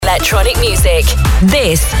electronic music.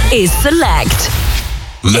 This is Select.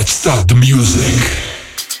 Let's start the music.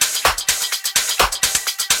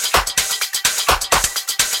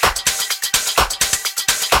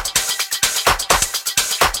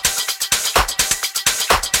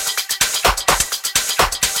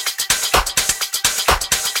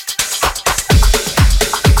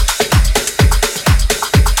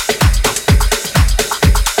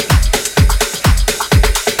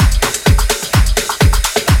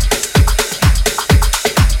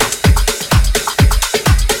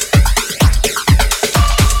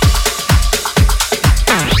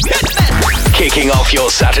 Your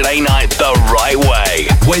Saturday night the right way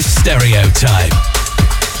with Stereotype.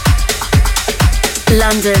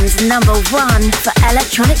 London's #1 for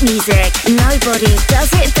electronic music. Nobody does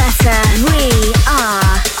it better. We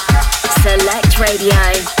are Select Radio.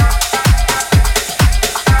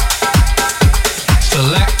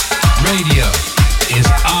 Select Radio is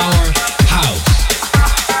our house.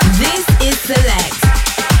 This is Select.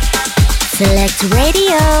 Select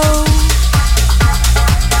Radio.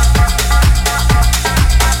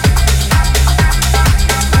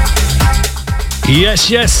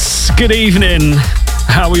 Yes, good evening.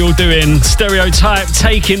 How are we all doing? Stereotype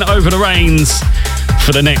taking over the reins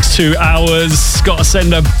for the next 2 hours. Got to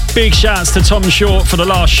send a big shouts to Tom Short for the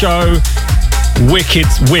last show.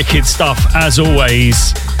 Wicked stuff as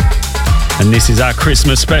always. And this is our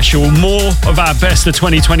Christmas special. More of our best of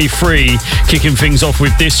 2023. Kicking things off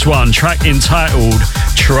with this one, track entitled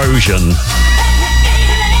Trojan.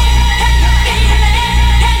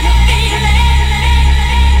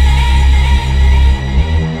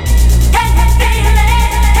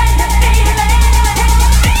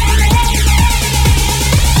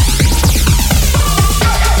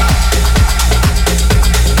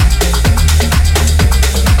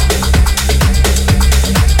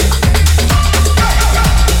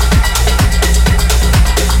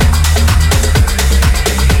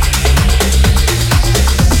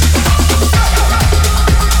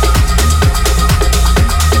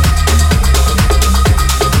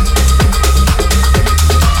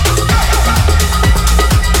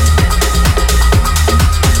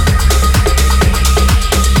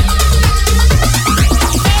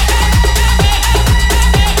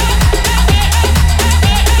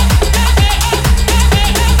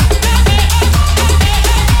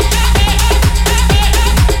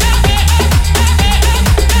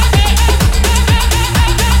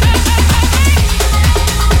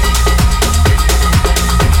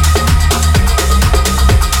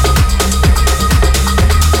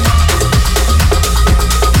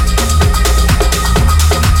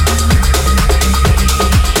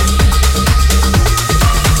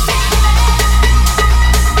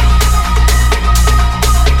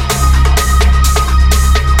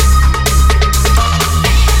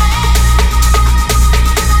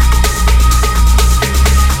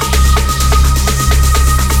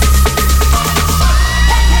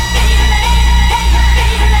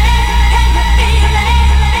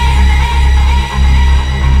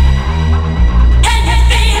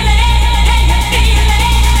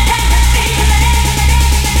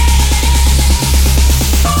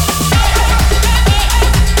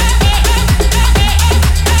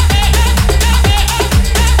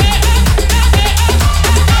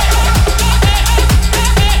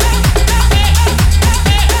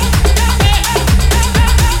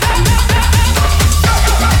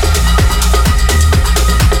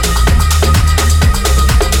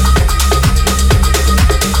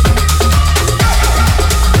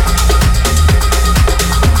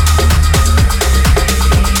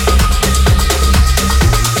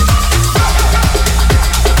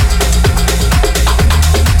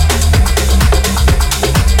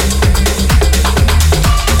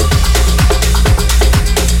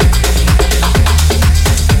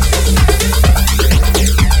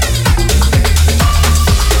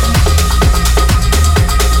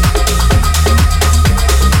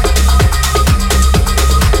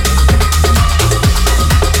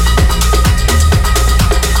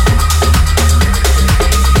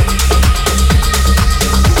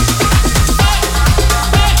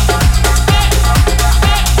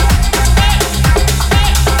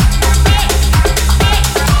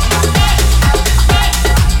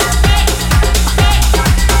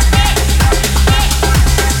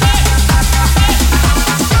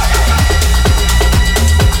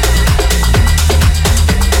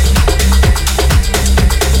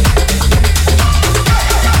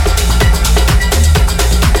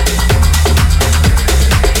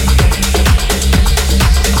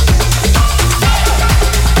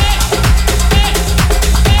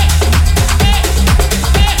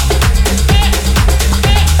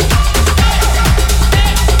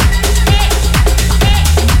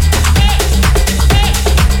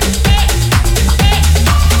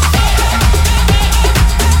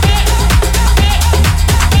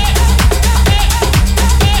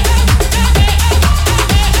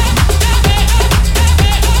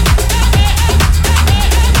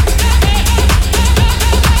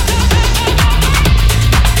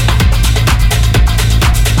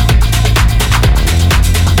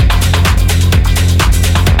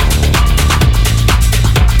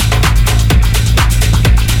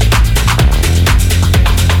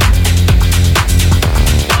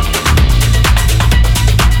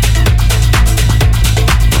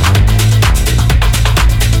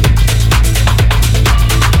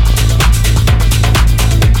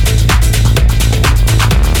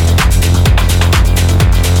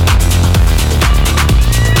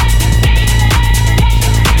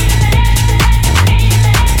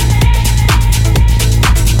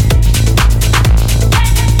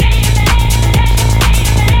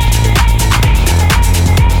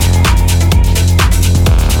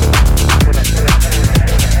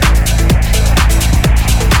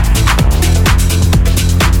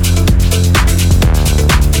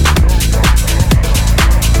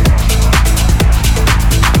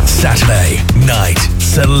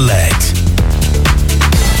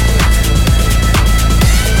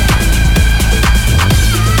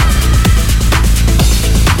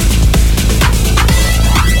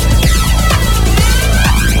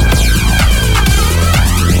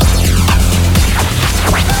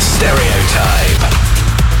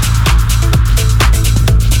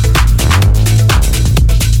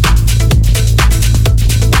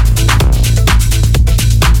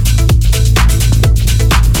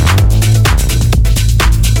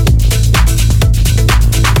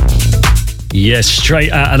 Yes,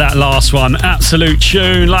 straight out of that last one. Absolute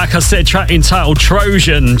tune. Like I said, track entitled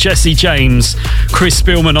Trojan. Jesse James, Chris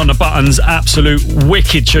Spillman on the buttons. Absolute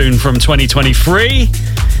wicked tune from 2023.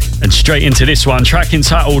 And straight into this one, track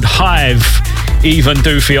entitled Hive. Even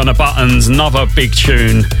Doofy on the buttons. Another big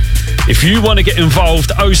tune. If you want to get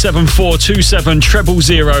involved, 07427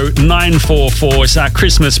 000 944. It's our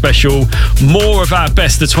Christmas special. More of our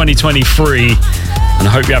best of 2023. And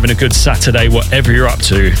I hope you're having a good Saturday, whatever you're up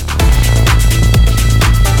to.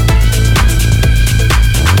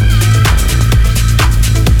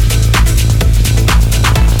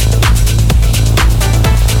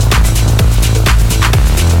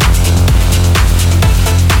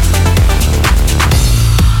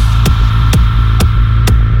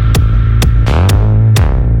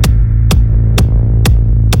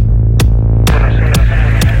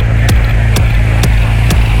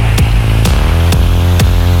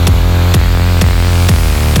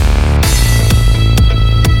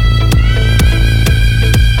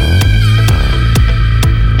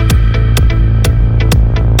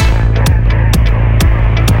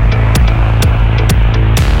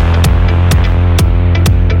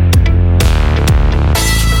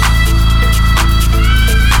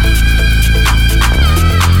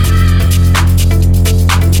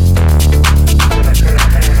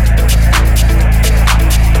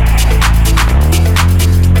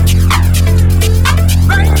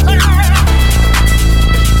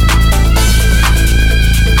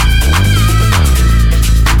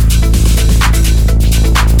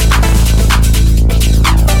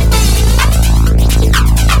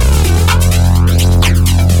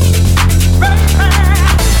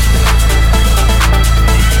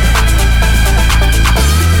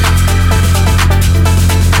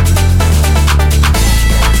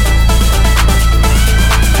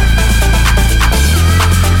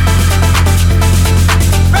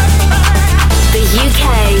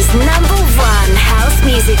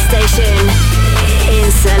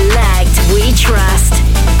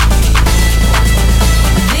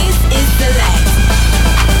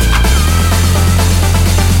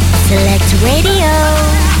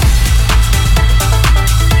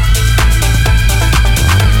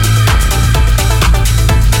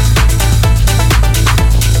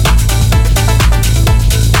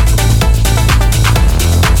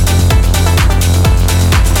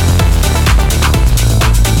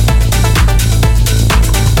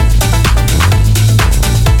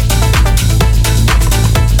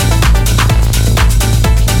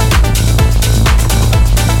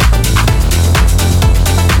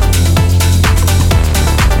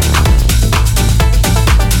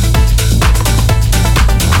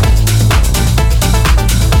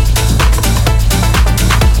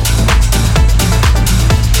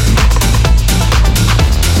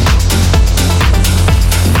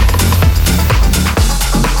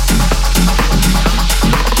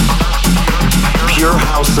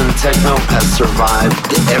 Techno has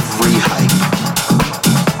survived every hype.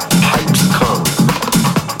 Hypes come,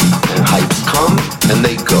 and hypes come, and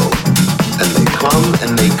they go, and they come,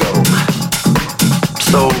 and they go.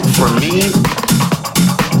 So for me,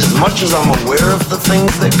 as much as I'm aware of the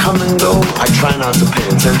things that come and go, I try not to pay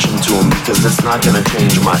attention to them because it's not going to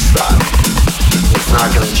change my style. It's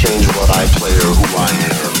not going to change what I play or who I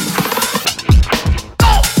am.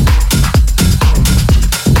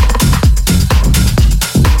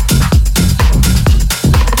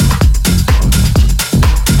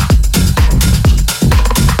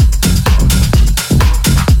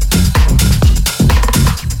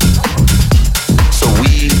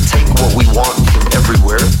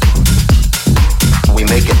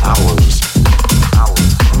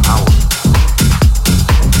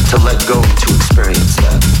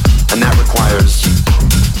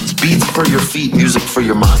 Music for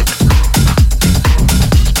your mind.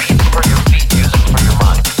 Beats for your feet, music for your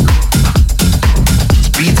mind.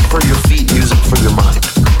 Beats for your feet, music for your mind.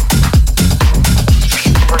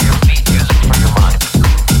 Beats for your feet, music for your mind.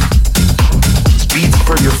 Beats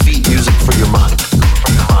for your feet, music for your mind.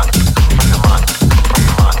 For your mind, for your mind, for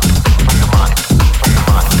your mind, for your mind, for your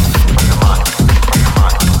mind, for your mind, for your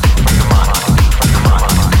mind, for your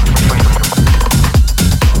mind, for your mind.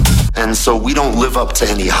 And so we don't live up to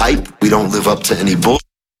any hype. We don't live up to any bull.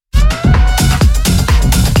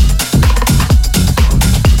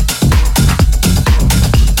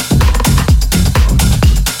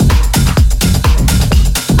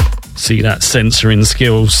 See that censoring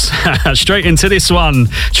skills. Straight into this one.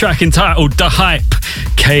 Track entitled The Hype.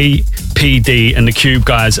 KP PD and the Cube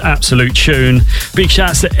guys, absolute tune. Big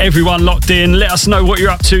shouts to everyone locked in. Let us know what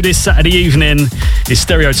you're up to this Saturday evening. It's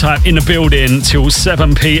Stereotype in the building till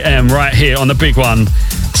 7 p.m. right here on the big one,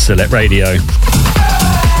 Select Radio.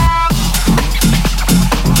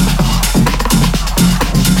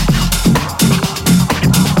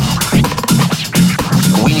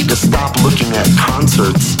 We need to stop looking at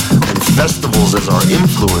concerts and festivals as our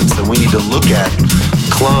influence, and we need to look at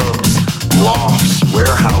clubs, lofts,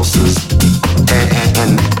 warehouses,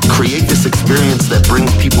 and create this experience that brings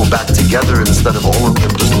people back together instead of all of them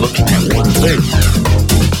just looking at one thing.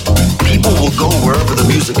 People will go wherever the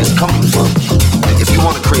music is coming from. If you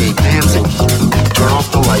want to create dancing, turn off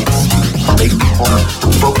the lights, make people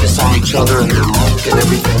focus on each other and their look and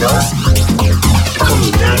everything else. It becomes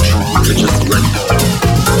natural to just let go.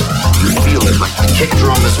 You feel it, like the kick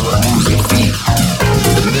drum is what moves your feet.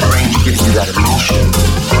 The mid-range gives you that emotion.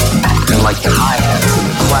 And like the hi-hats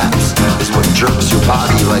and the claps is what jerks your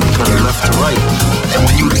body like kind of left to right. And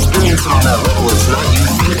when you experience it on that level, it's not you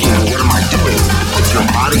thinking, what am I doing? It's your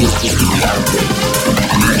body is just reacting.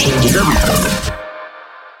 And that changes everything.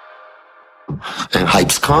 And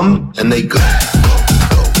hypes come and they go.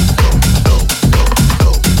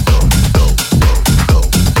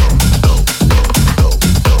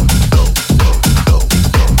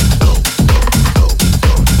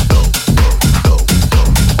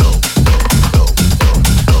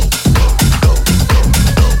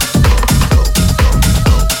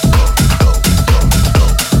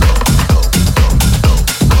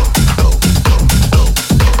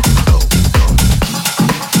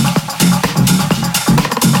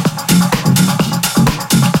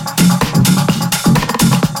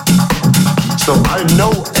 I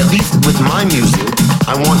know, at least with my music,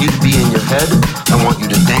 I want you to be in your head, I want you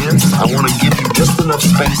to dance, I want to give you just enough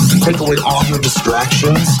space to take away all your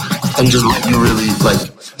distractions and just let you really,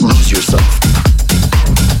 lose yourself.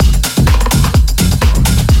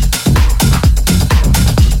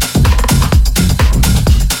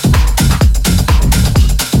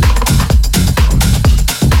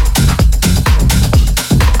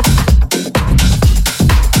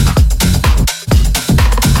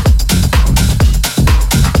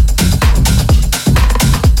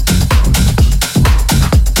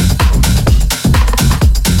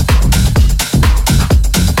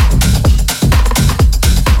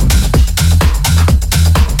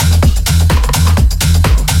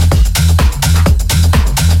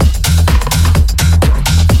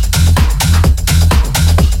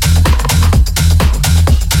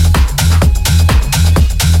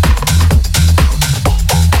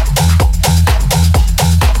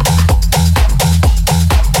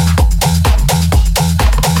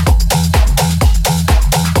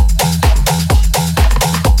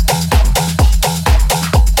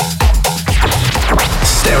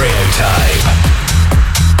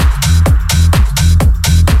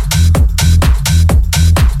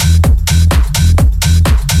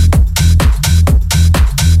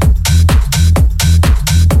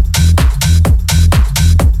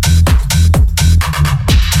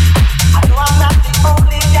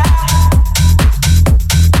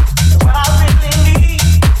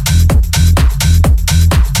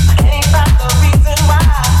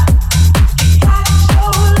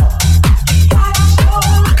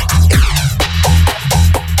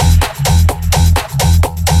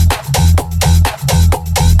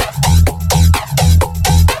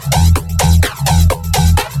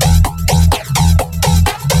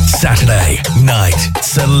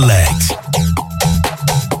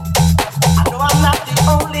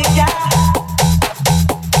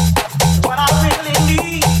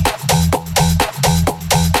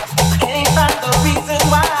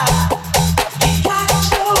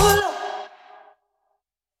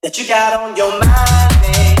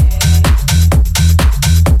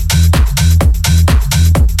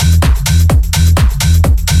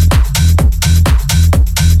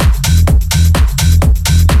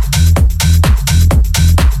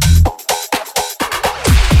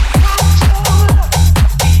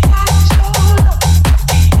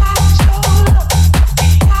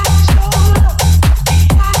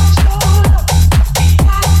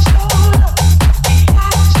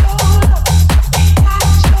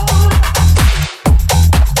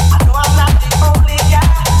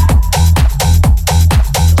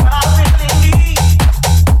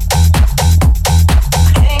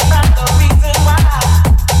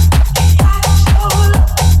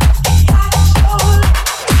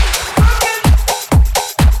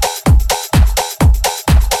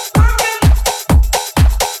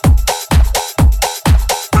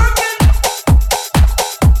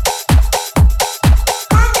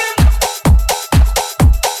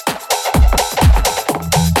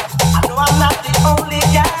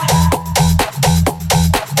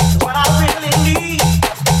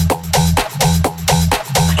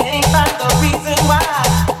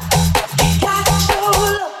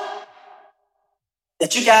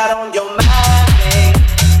 What you got on your mind, babe?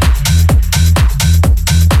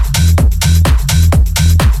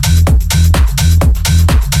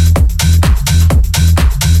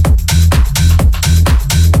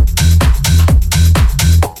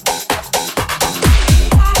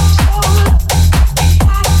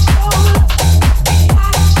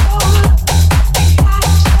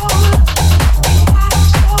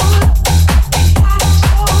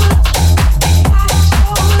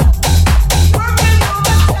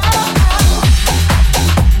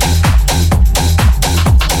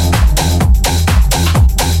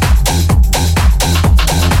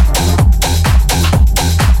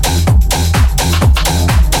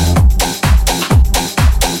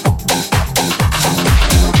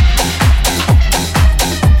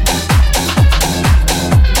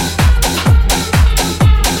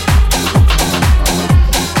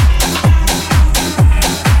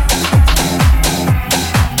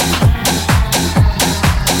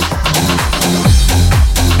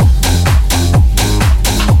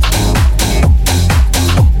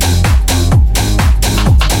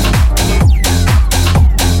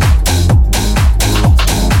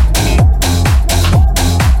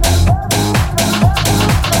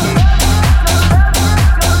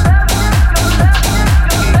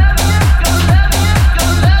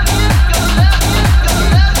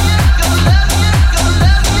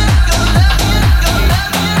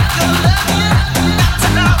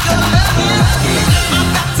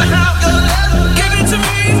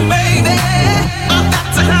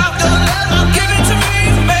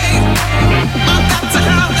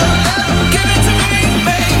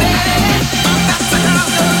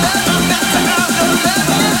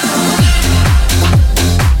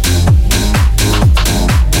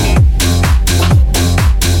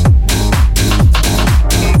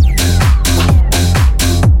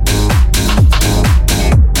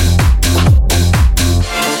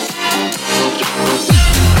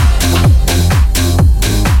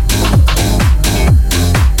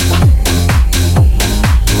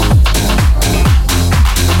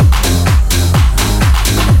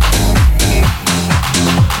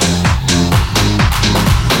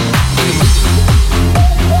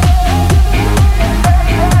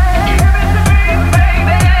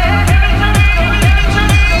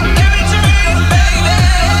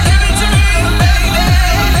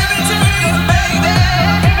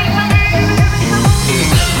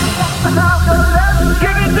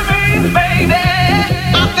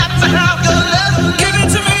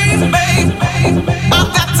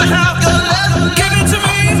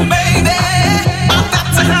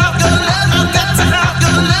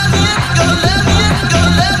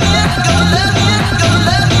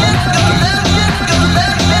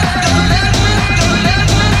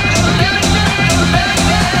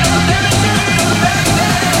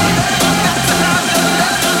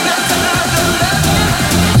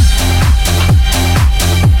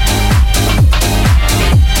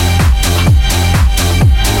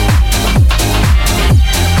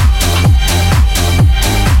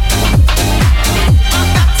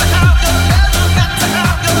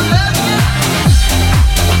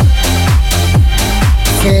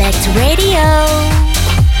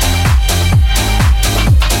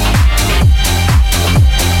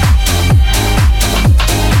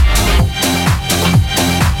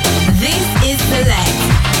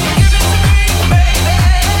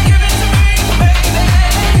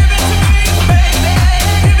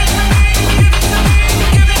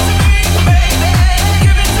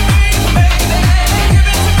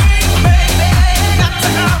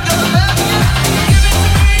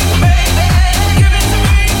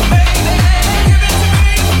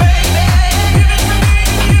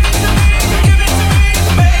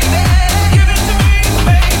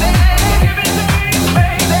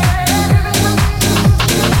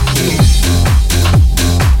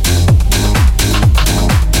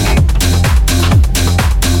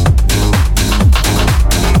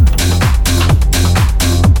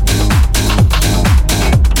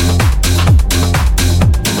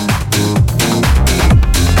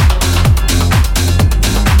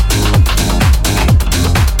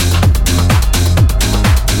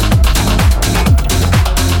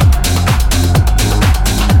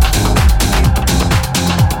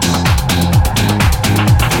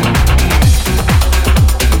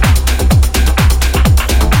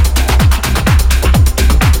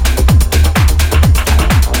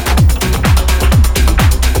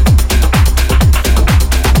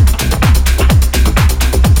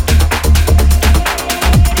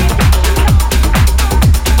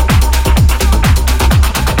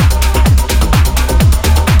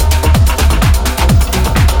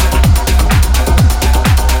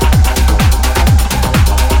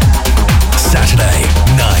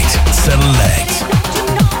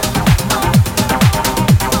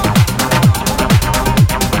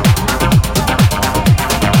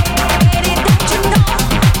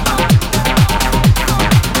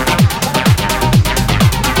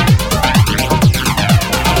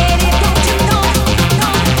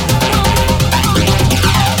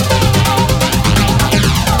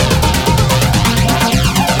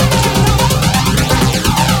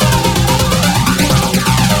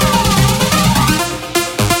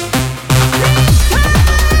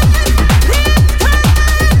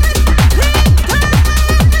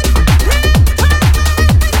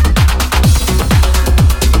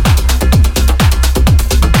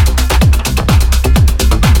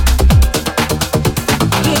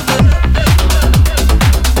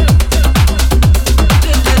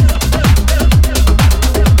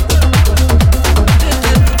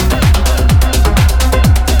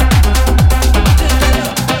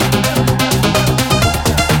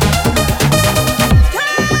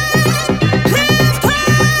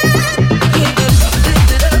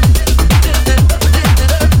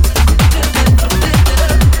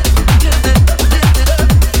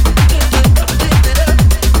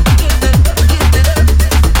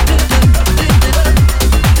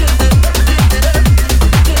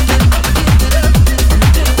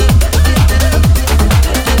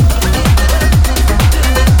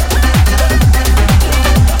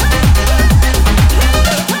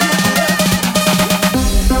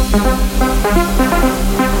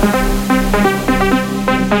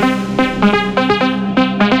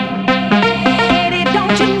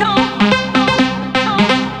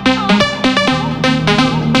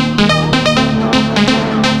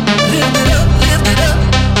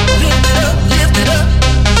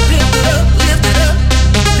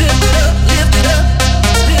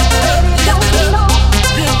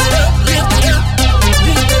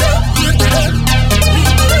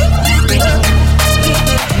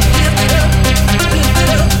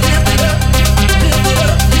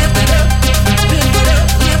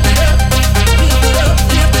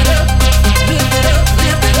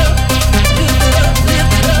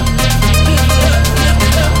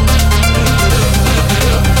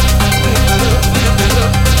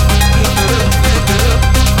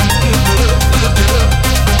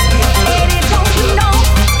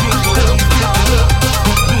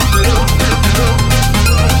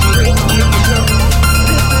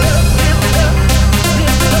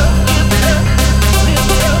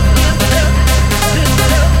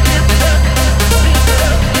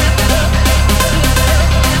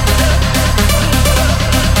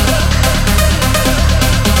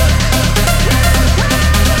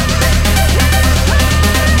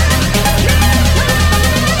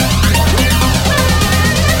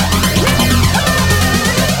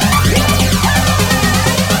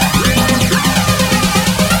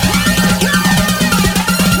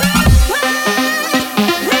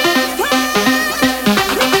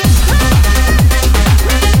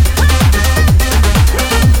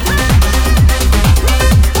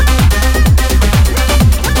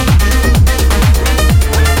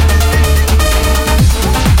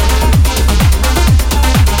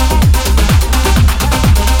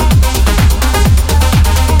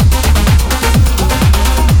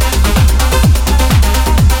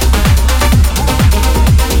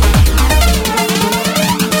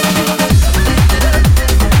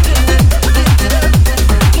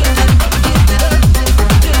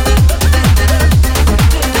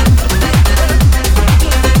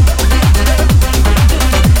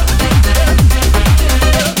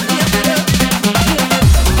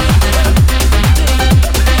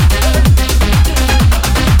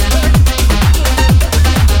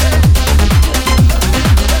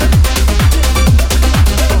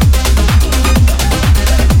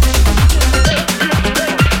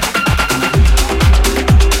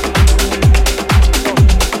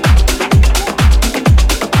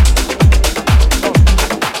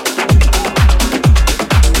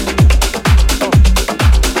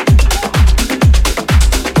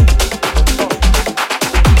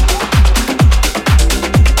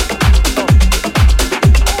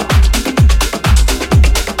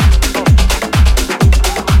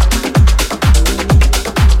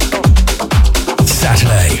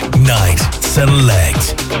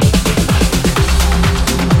 Select.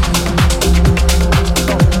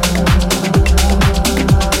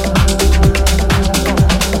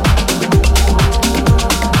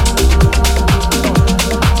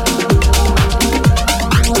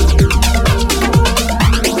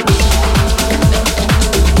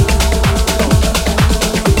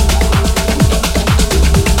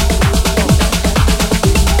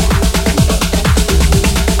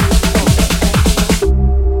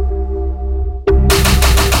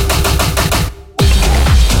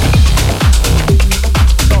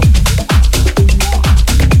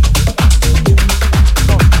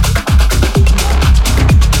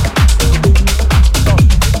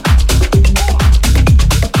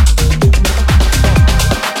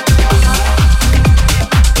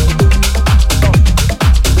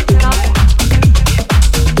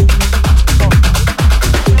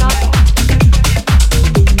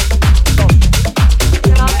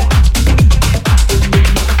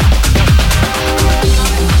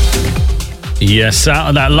 Yes, out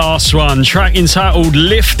of that last one, track entitled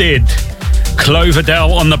Lifted.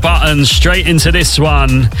 Cloverdale on the buttons, straight into this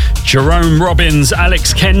one. Jerome Robbins,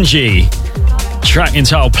 Alex Kenji. Track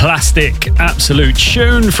entitled Plastic, absolute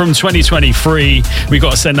tune from 2023. We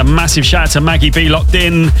got to send a massive shout out to Maggie B locked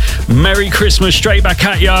in. Merry Christmas straight back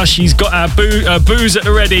at ya. She's got our booze at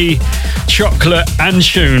the ready, chocolate and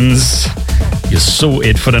tunes. You're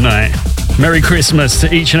sorted for the night. Merry Christmas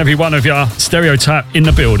to each and every one of ya. Stereotype in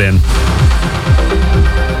the building.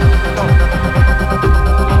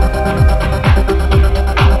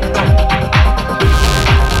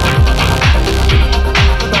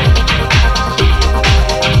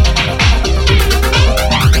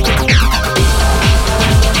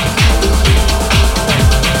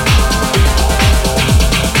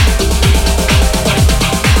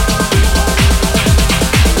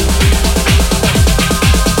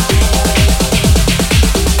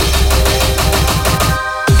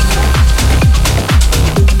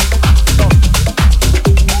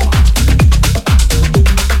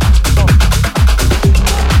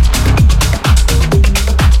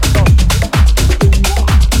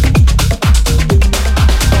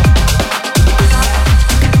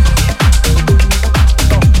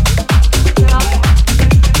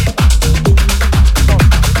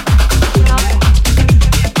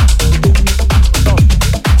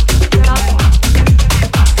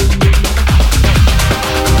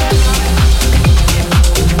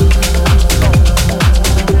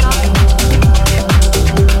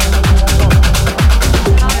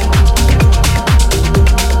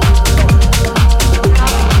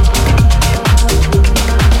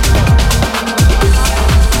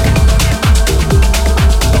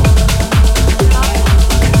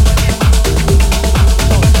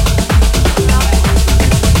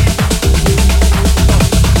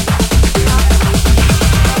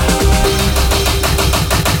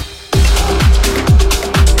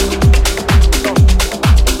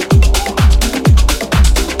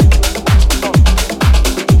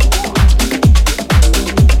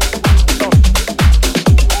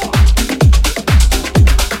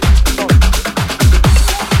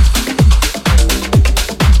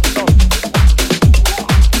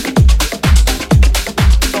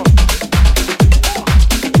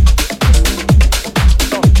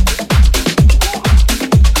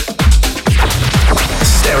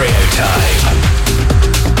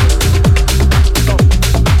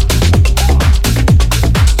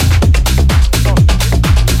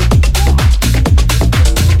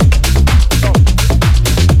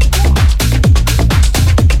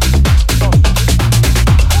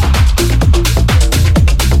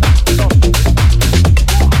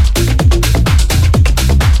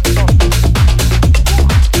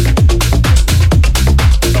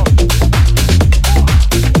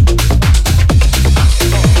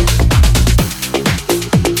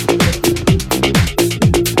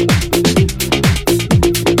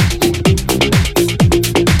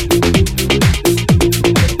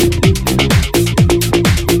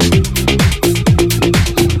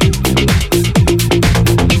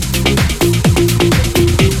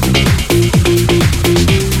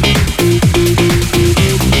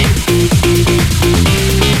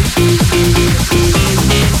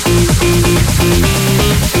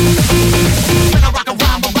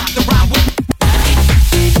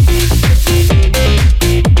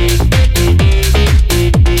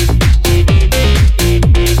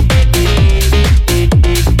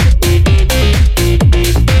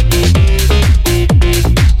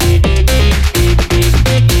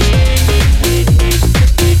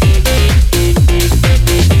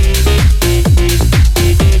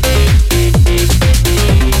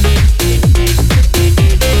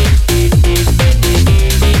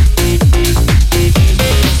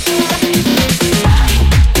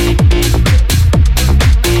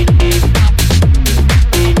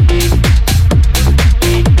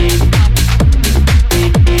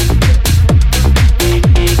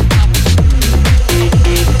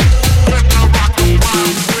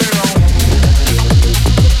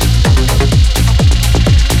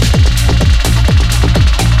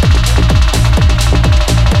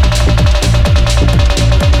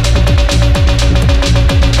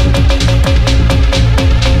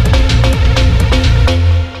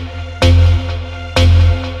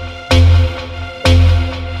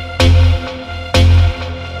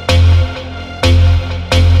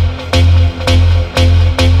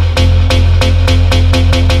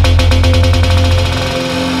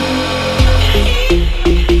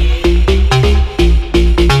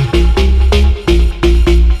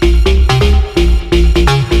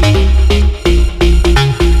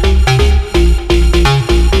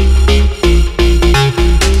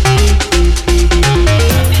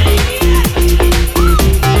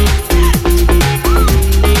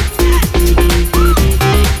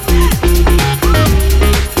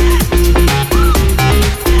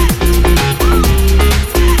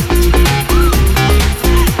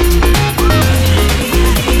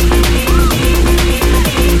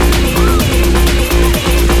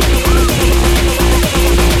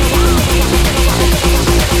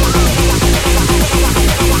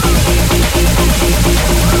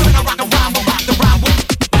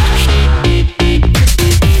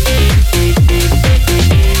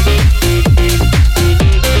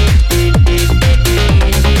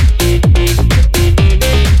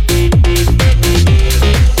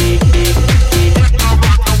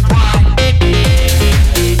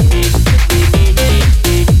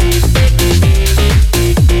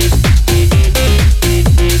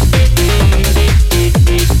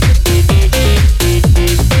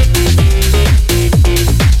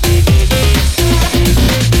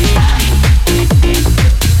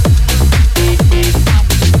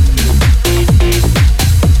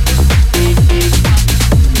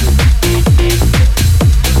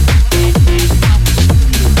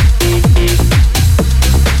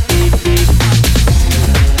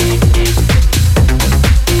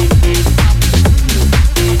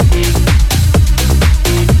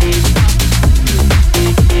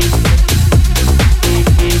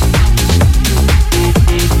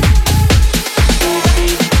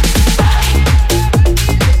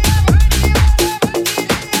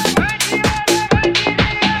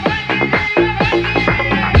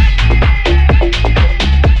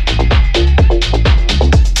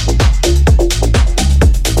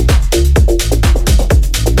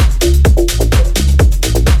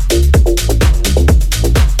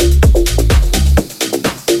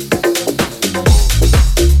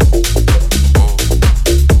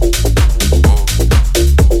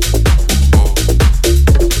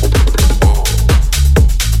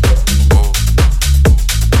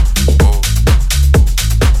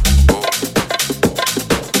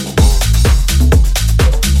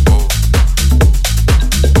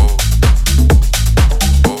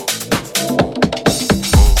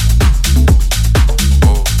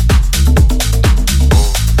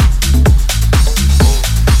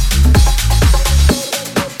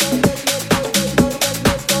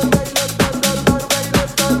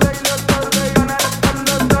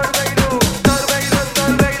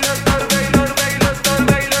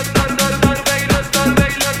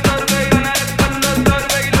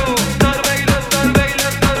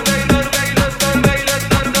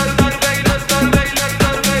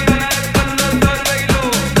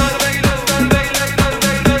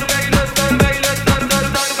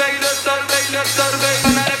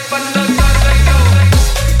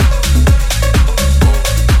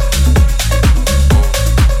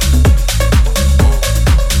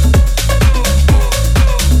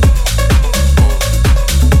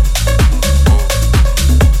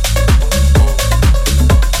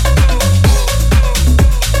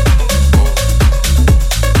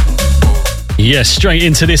 Yes, straight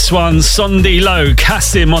into this one. Sondi Low,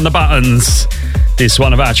 Kasim on the buttons. This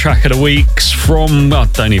one of our track of the weeks from, I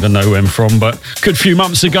don't even know when from, but a good few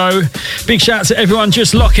months ago. Big shout out to everyone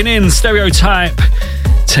just locking in. Stereotype,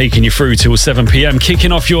 taking you through till 7 p.m,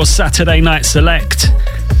 kicking off your Saturday night select.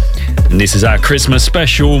 And this is our Christmas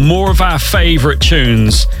special. More of our favourite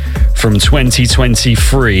tunes from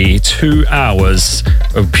 2023. 2 hours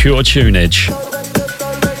of pure tunage.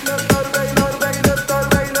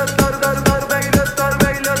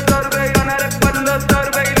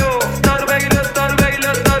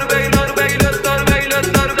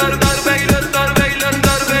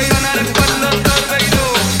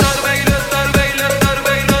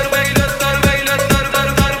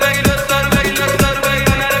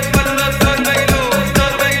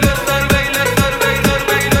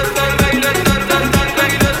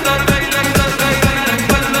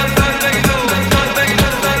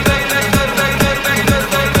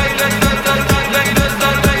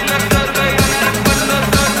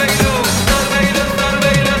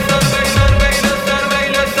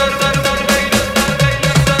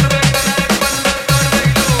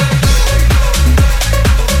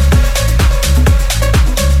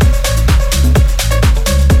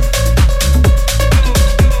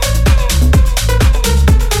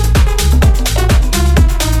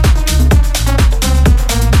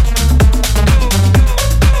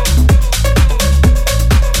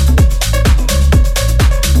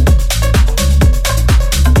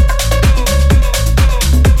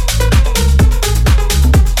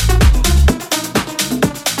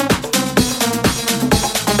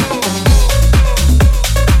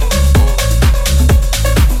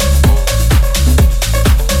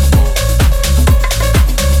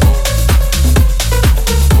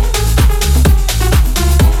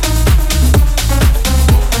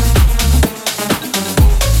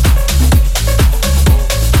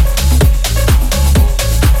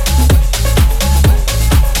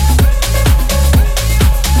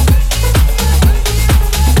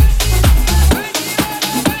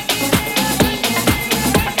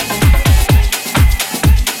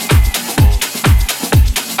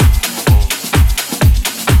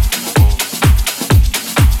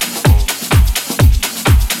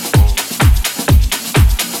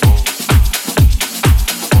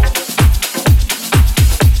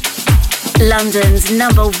 London's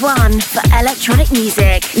 #1 for electronic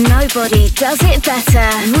music. Nobody does it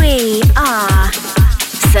better. We are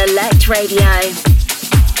Select Radio.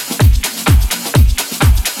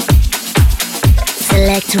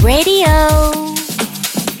 Select Radio.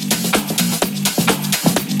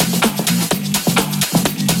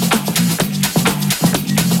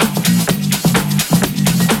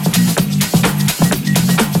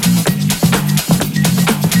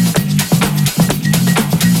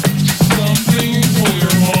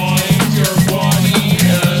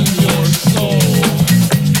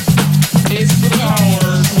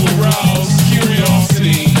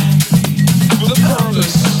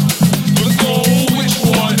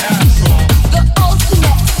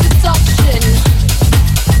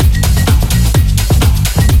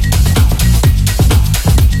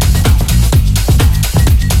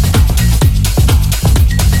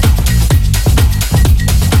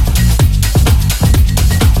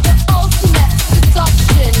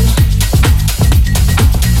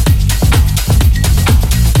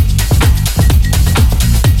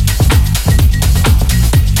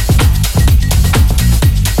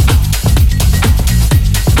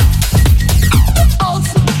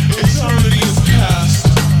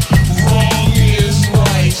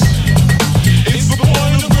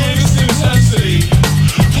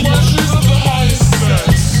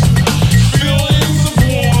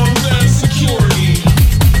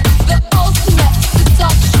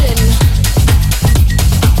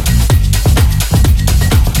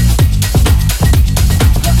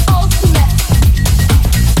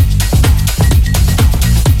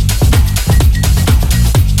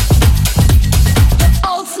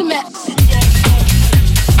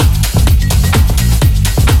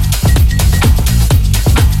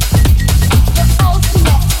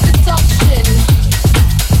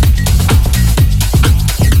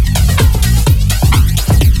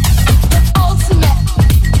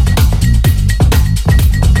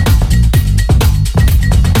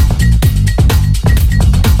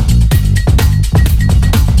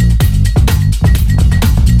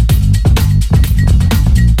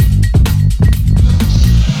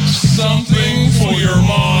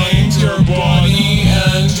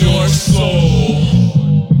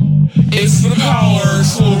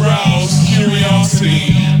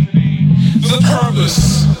 The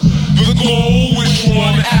purpose, the goal which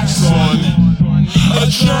one acts on. A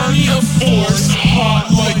journey of force, hot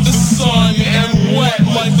like the sun and wet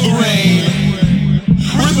like the rain.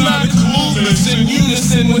 Rhythmic movements in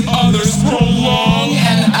unison with others prolong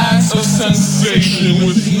an act of sensation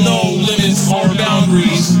with no limits or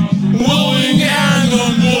boundaries. Willing and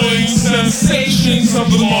unwilling sensations of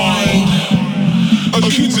the mind. A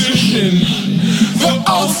condition, the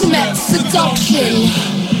ultimate seduction.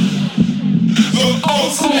 The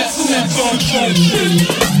ultimate seduction.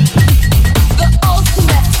 The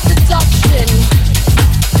ultimate seduction.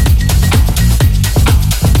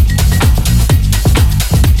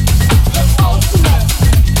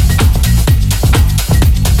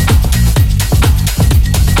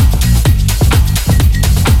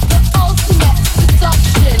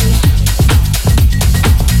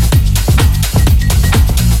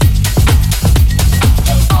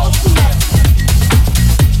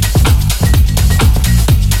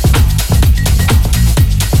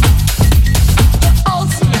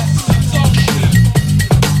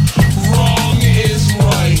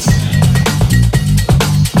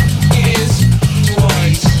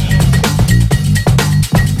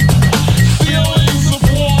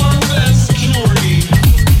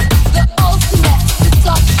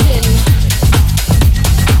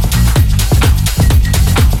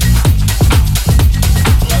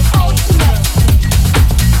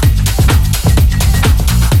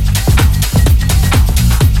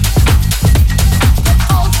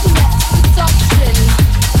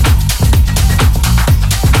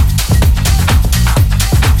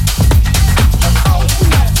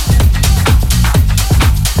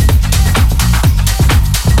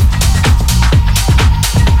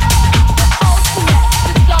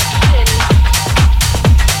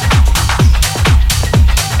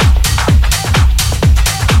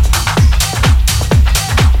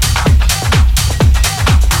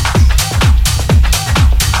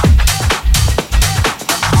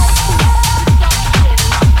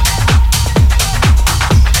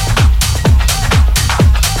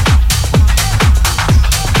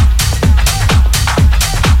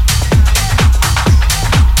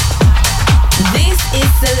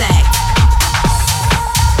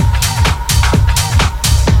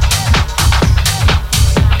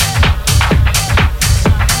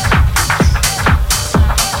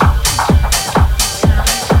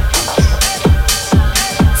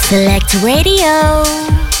 Select Radio.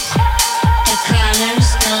 The colors,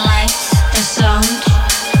 the lights, the sound,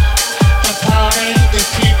 the party, the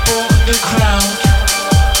people, the crowd.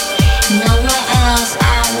 Nowhere else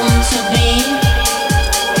I want to be.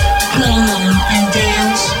 Come on and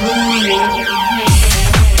dance with me.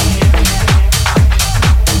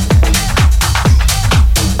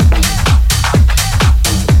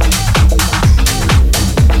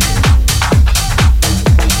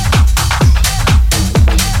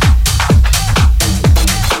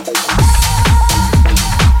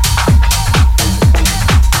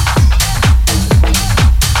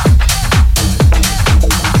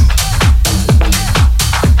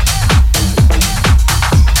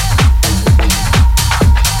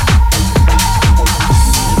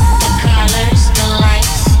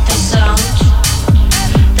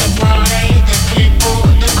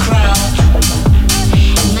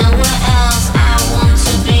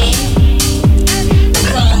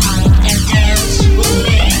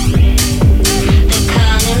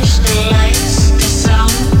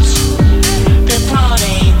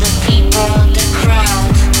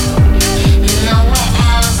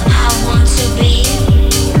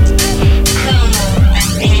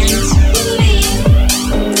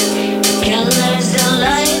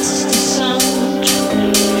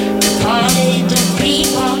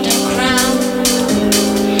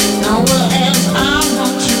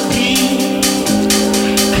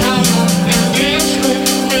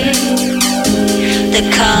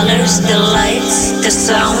 The lights, the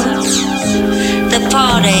sound, the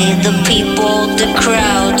party, the people, the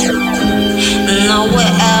crowd.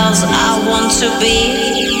 Nowhere else I want to be.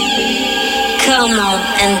 Come on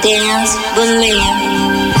and dance with me.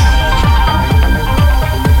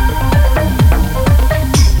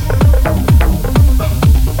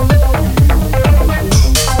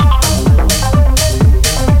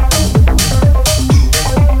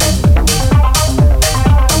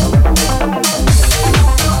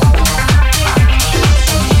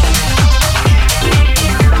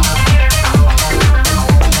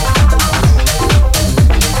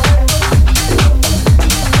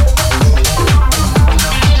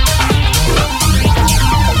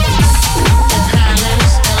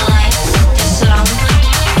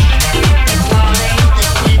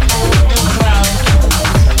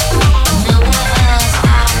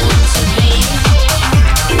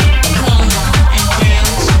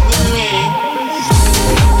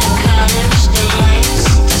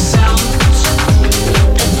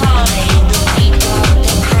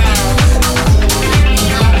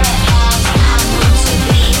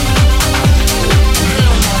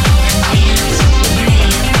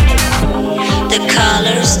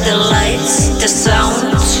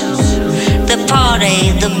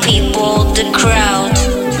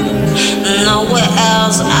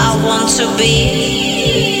 want to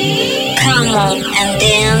be. Come on and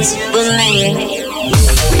dance with me.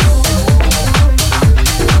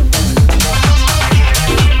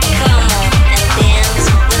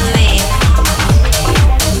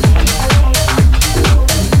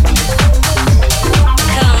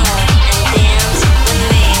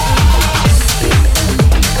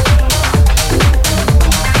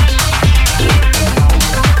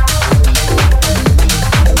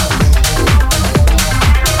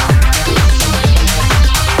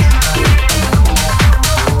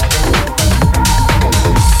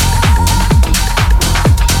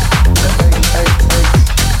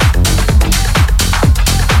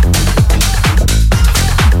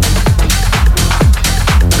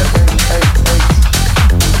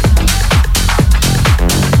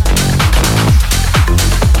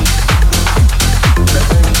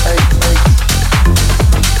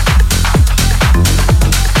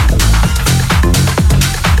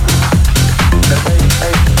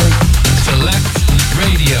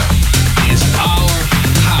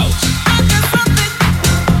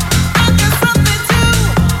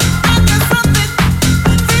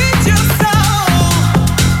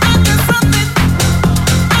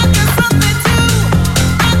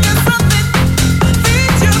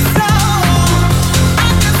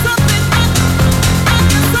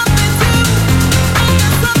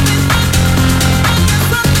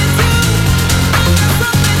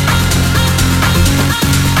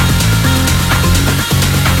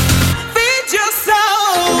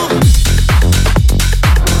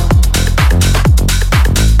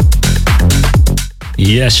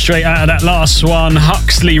 Yeah, straight out of that last one,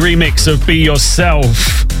 Huxley remix of Be Yourself.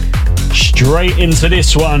 Straight into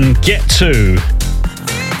this one, Get To.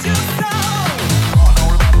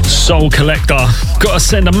 Soul Collector. Gotta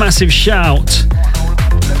send a massive shout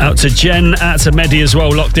out to Jen, out to Mehdi as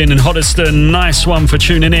well, locked in Hoddesdon. Nice one for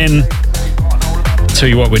tuning in. Tell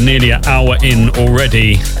you what, we're nearly an hour in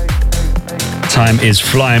already. Time is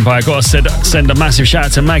flying by. Gotta send a massive shout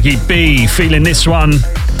out to Maggie B. Feeling this one.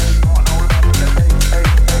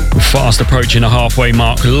 Fast approaching the halfway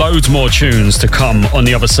mark. Loads more tunes to come on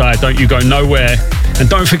the other side. Don't you go nowhere. And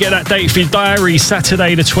don't forget that date for your diary,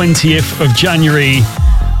 Saturday the 20th of January.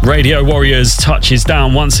 Radio Warriors touches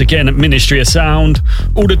down once again at Ministry of Sound.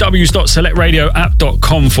 All the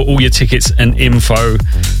www.selectradioapp.com for all your tickets and info.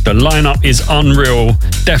 The lineup is unreal.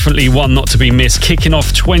 Definitely one not to be missed. Kicking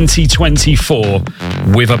off 2024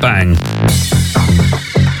 with a bang.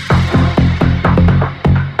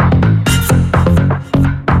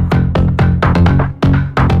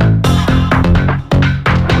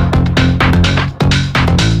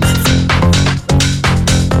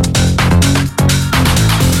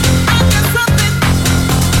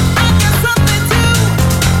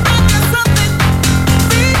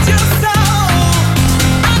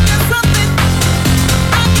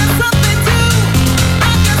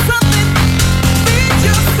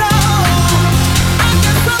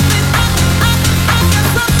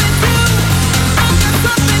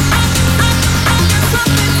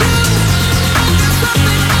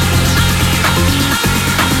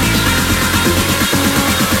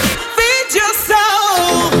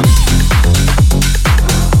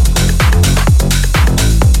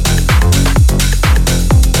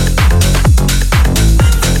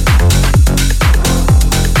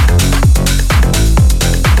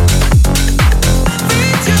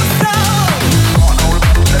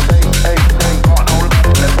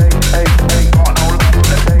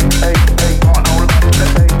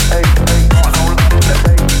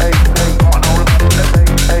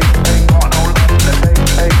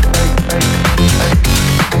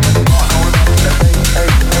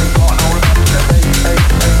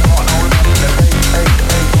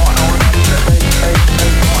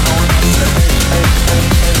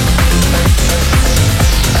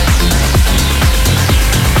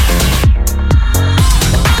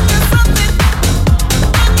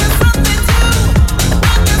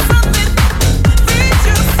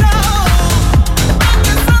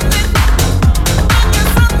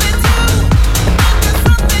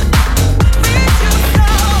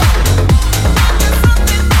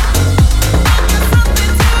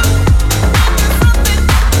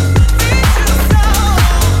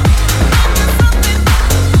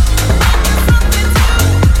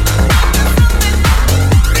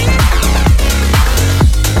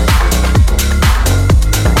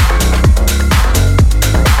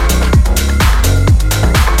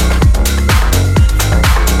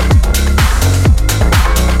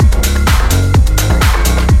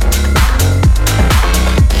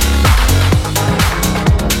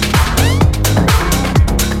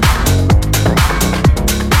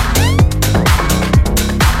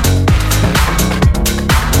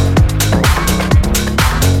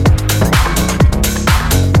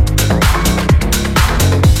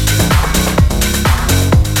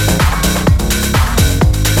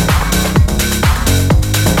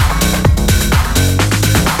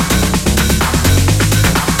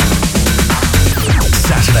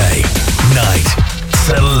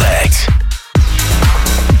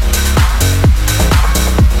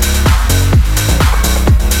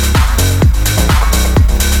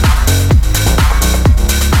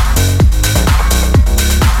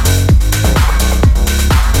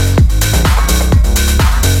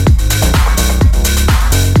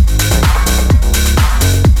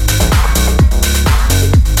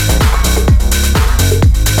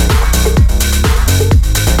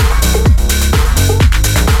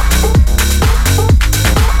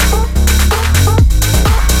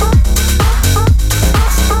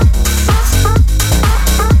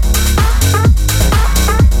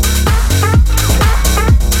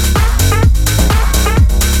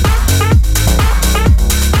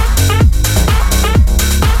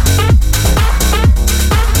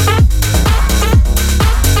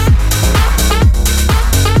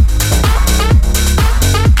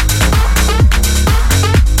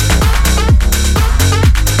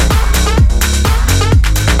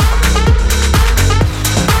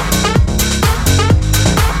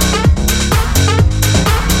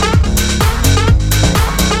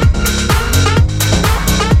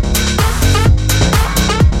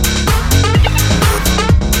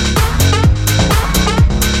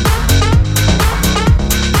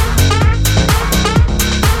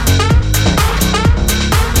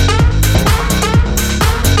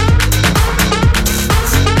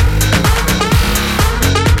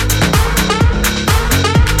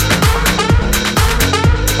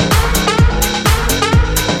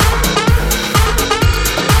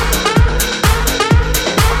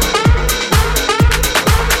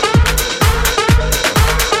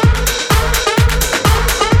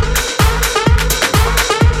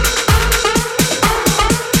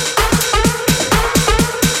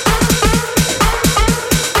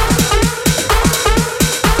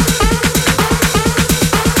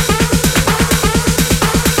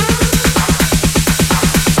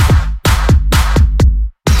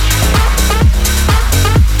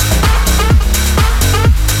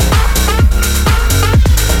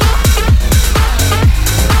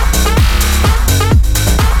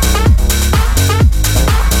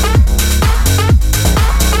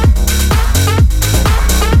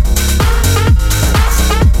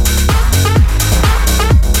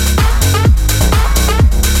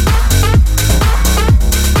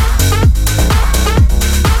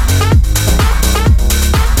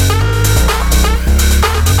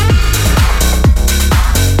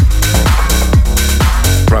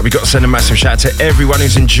 send a massive shout out to everyone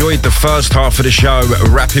who's enjoyed the first half of the show,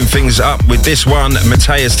 wrapping things up with this one,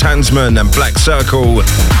 Matthias Tansman and Black Circle,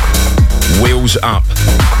 Wheels Up.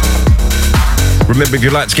 Remember, if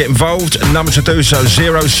you'd like to get involved, number to do so,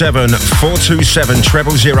 07427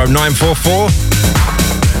 000 944.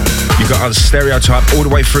 You've got our Stereotype all the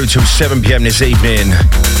way through till 7 p.m. this evening,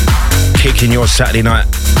 kicking your Saturday night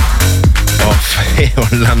off here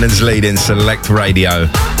on London's leading Select Radio.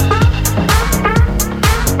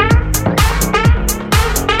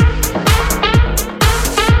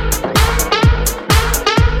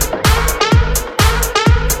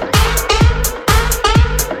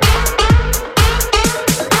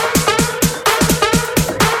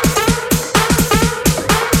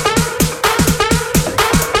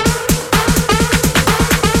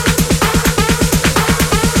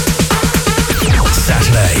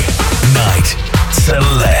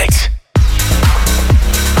 Select.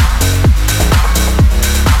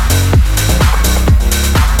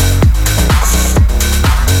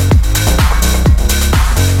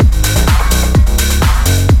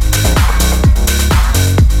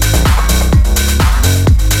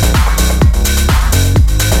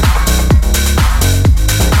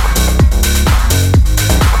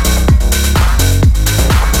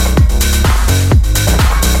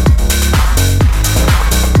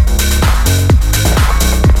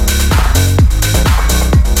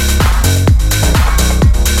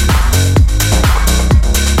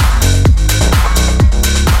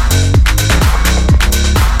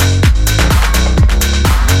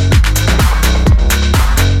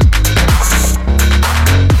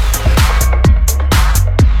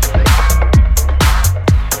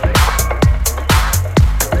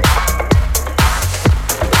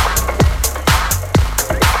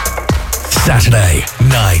 Saturday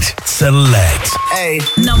Night Select. Hey.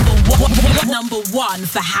 Number one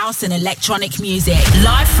for house and electronic music.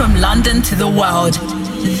 Live from London to the world.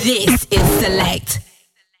 This is Select.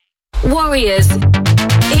 Warriors,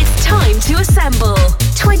 it's time to assemble.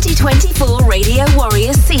 2024 Radio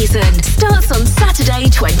Warriors season starts on Saturday,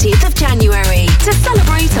 20th of January to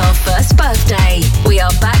celebrate our first birthday. We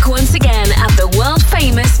are back once again at the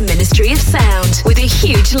world-famous Ministry of Sound with a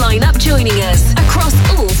huge lineup joining us across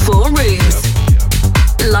all 4 rooms.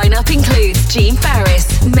 Lineup includes Gene Farris,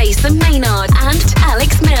 Mason Maynard and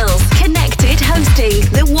Alex Mills. Connected hosting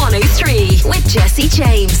the 103 with Jesse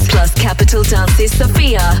James, plus Capital Dance's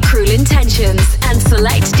Sophia, Cruel Intentions and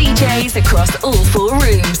select DJs across all 4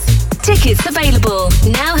 rooms. Tickets available.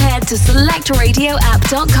 Now head to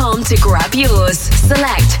selectradioapp.com to grab yours.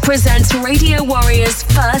 Select presents Radio Warriors'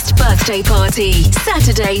 first birthday party.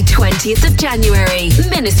 Saturday, 20th of January.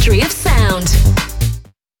 Ministry of Sound.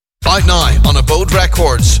 Out now on Abode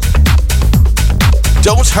Records.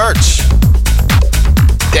 Don't Hurt.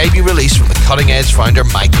 Debut release from the Cutting Edge founder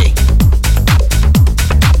Mikey.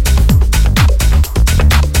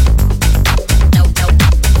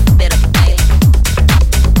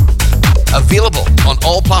 Available on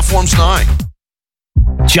all platforms now.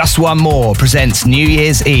 Just One More presents New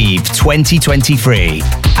Year's Eve 2023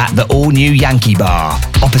 at the all-new Yankee Bar,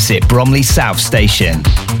 opposite Bromley South Station.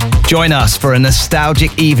 Join us for a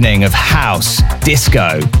nostalgic evening of house,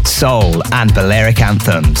 disco, soul and Balearic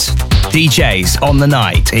anthems. DJs on the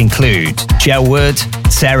night include Gelwood,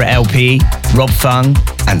 Sarah LP, Rob Fung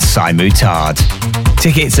and Cy Mutard.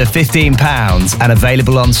 Tickets are £15 and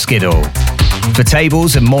available on Skiddle. For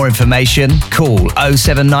tables and more information, call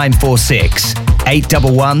 07946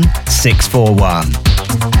 811 641.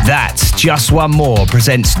 That's Just One More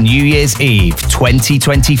presents New Year's Eve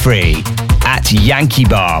 2023 at Yankee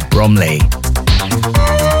Bar, Bromley.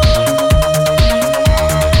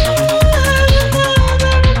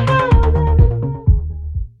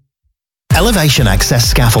 Elevation Access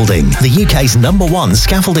Scaffolding, the UK's #1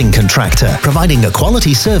 scaffolding contractor, providing a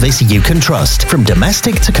quality service you can trust, from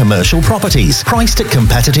domestic to commercial properties, priced at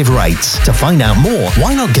competitive rates. To find out more,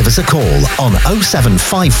 why not give us a call on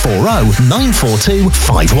 07540 942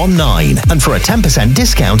 519. And for a 10%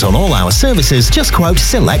 discount on all our services, just quote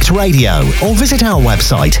Select Radio or visit our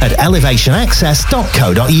website at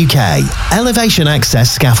elevationaccess.co.uk. Elevation Access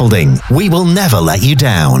Scaffolding. We will never let you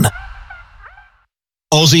down.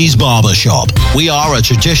 Ozzy's Barbershop. We are a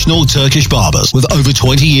traditional Turkish barbers with over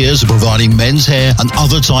 20 years of providing men's hair and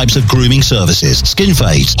other types of grooming services, skin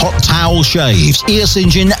fades, hot towel shaves, ear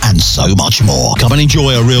singeing and so much more. Come and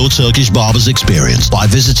enjoy a real Turkish barber's experience by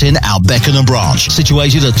visiting our Beckenham branch,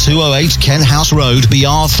 situated at 208 Kent House Road,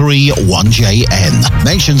 BR3 1JN.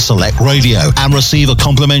 Mention Select Radio and receive a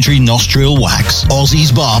complimentary nostril wax.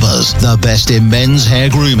 Ozzy's Barbers, the best in men's hair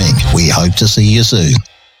grooming. We hope to see you soon.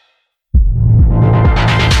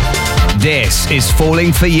 This is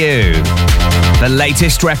Falling For You, the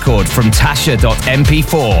latest record from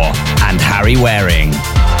Tasha.mp4 and Harry Waring.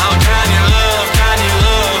 How can you love when you're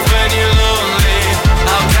lonely?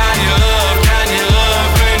 How can you love when you're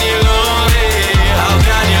lonely? How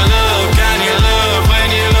can you love when you're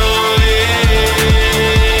lonely?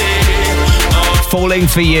 Falling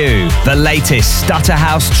For You, the latest Stutter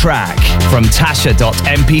House track from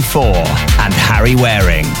Tasha.mp4 and Harry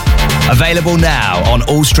Waring. Available now on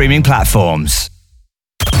all streaming platforms.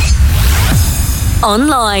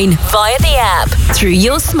 Online, via the app, through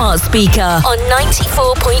your smart speaker on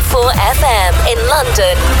 94.4 FM in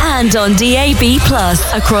London and on DAB+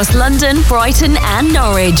 across London, Brighton and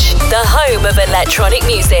Norwich. The home of electronic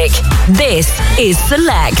music. This is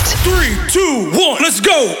Select. 3, 2, 1, let's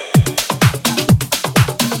go!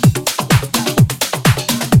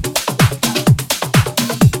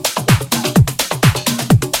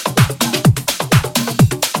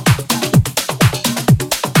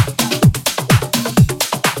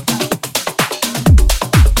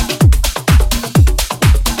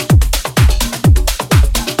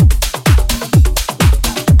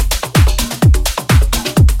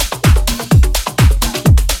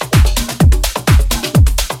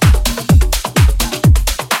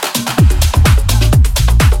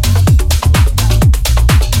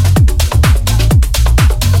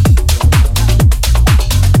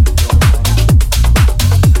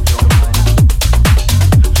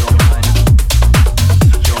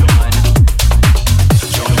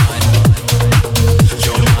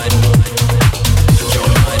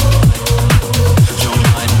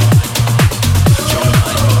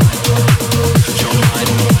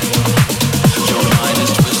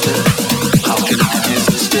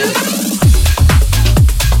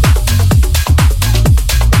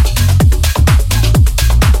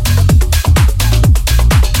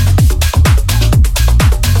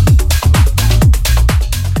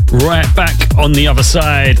 On the other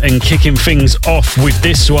side and kicking things off with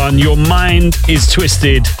this one, Your Mind Is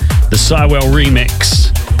Twisted, the Cywell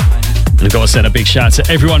remix. And I've got to send a big shout to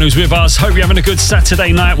everyone who's with us. Hope you're having a good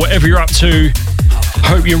Saturday night, whatever you're up to.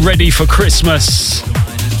 Hope you're ready for Christmas.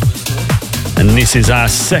 And this is our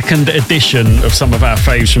second edition of some of our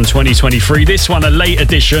faves from 2023. This one, a late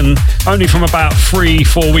edition, only from about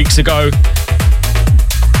 3-4 weeks ago.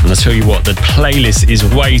 And I tell you what, the playlist is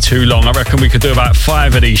way too long. I reckon we could do about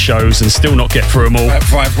 5 of these shows and still not get through them all. About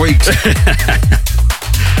 5 weeks.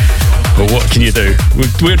 But what can you do?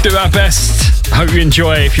 We'll do our best. Hope you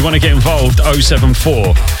enjoy. If you want to get involved,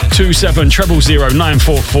 074 27 000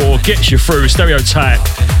 944 gets you through. Stereotype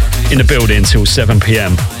in the building till 7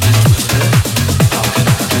 p.m.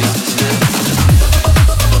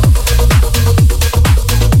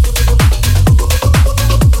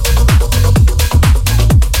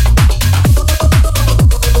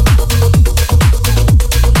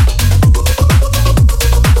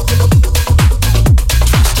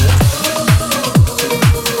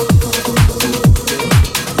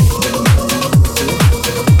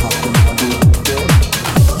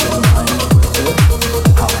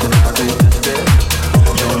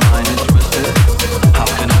 Your mind is twisted.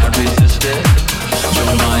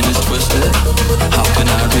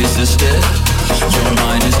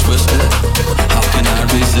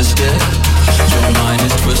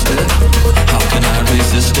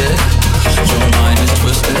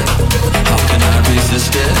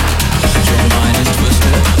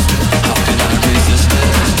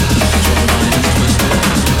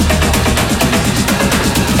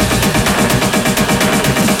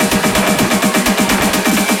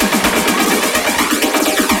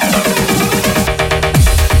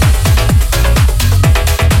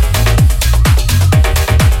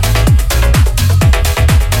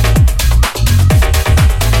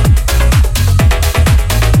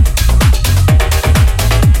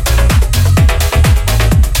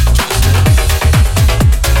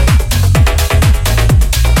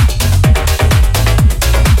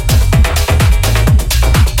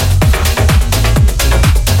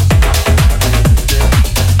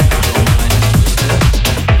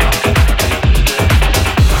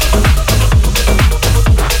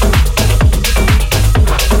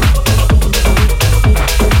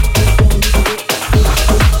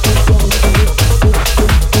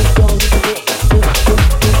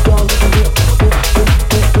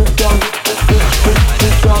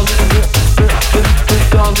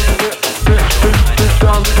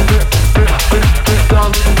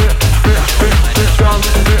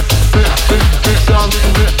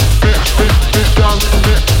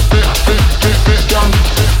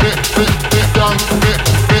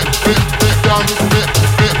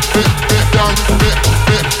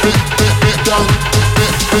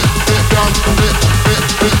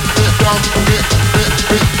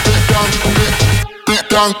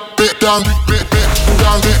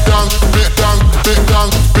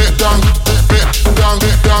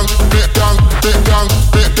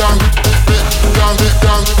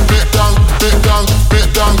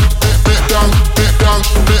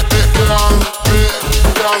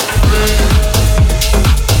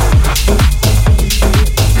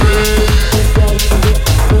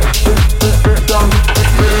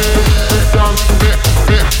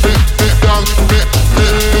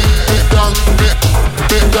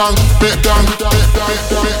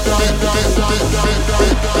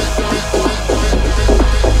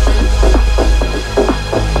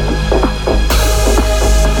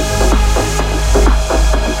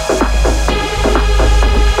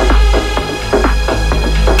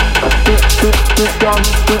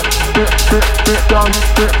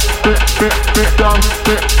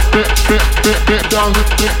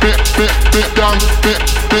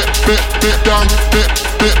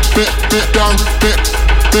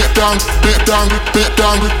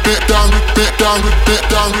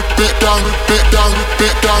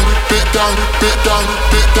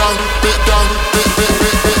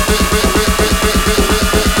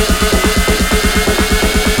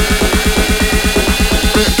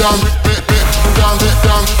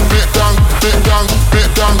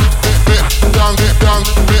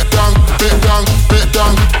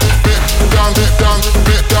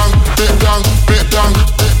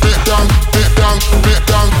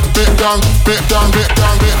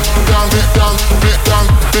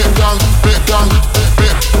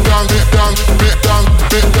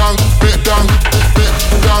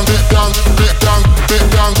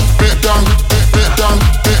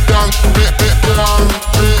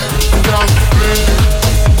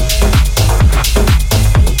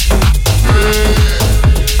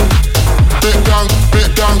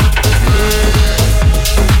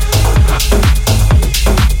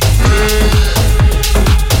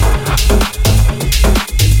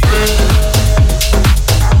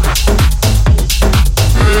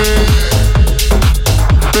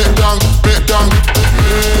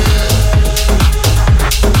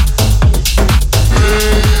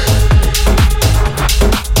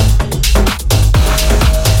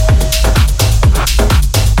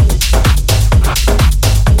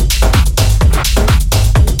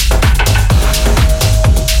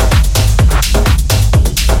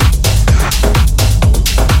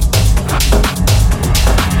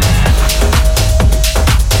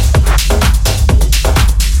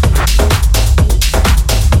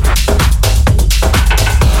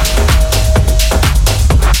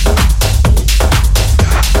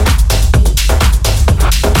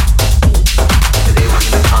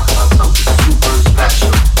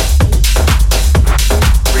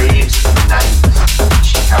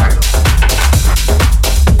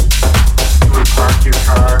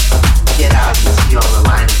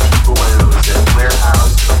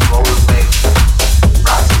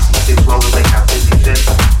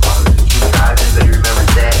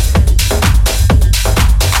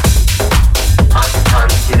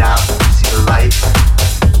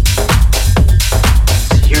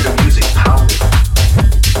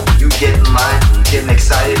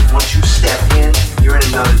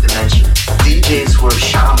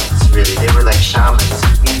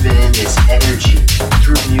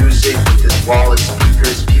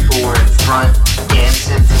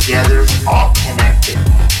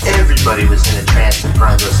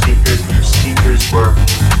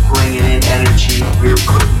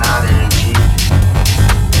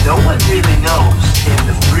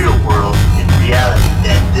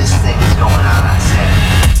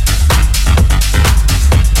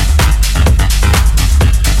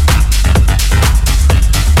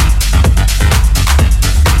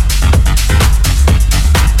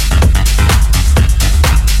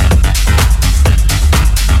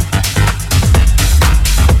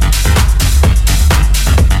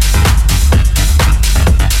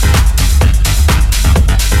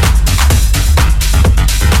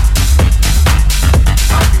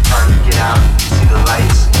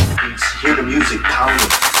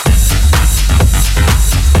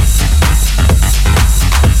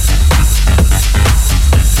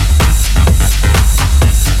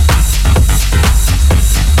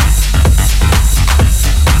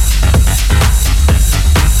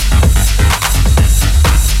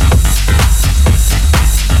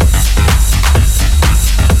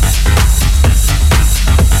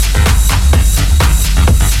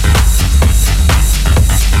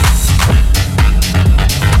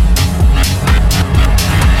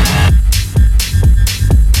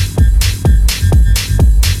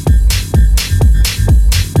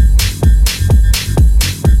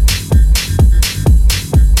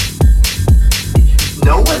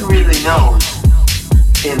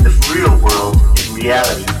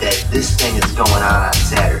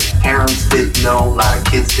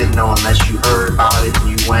 didn't know unless you heard about it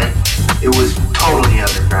and you went. It was totally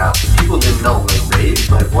underground. People didn't know, like, rave?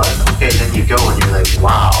 Like, what? Okay, then you go and you're like,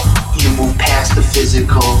 wow. You move past the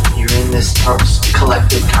physical, you're in this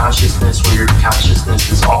collective consciousness where your consciousness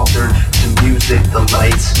is altered, the music, the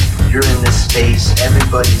lights, you're in this space,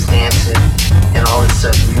 everybody's dancing, and all of a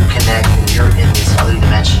sudden you connect and you're in this other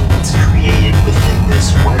dimension that's created within this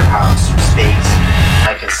warehouse or space.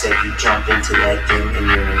 Like I said, you jump into that thing and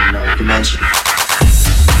you're in another dimension.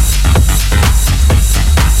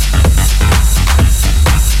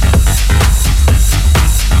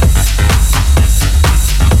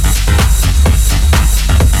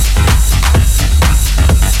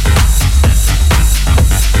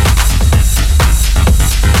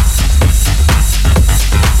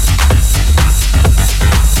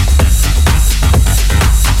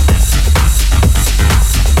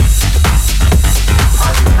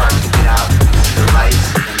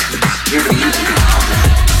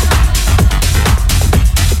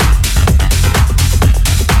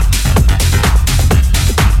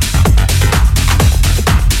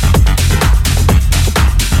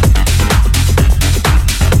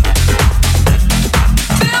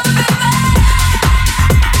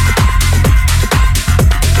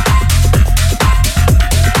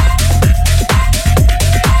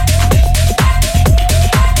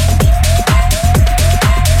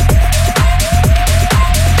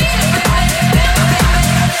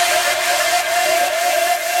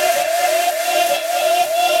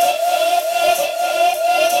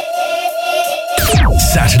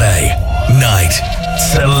 Saturday Night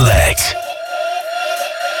Select.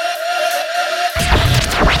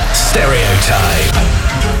 Stereotype.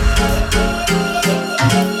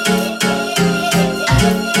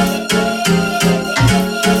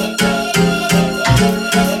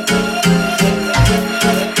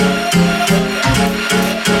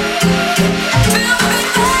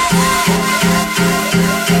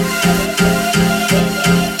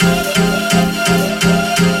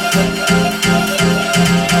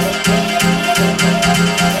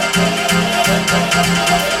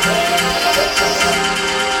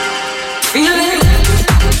 Feeling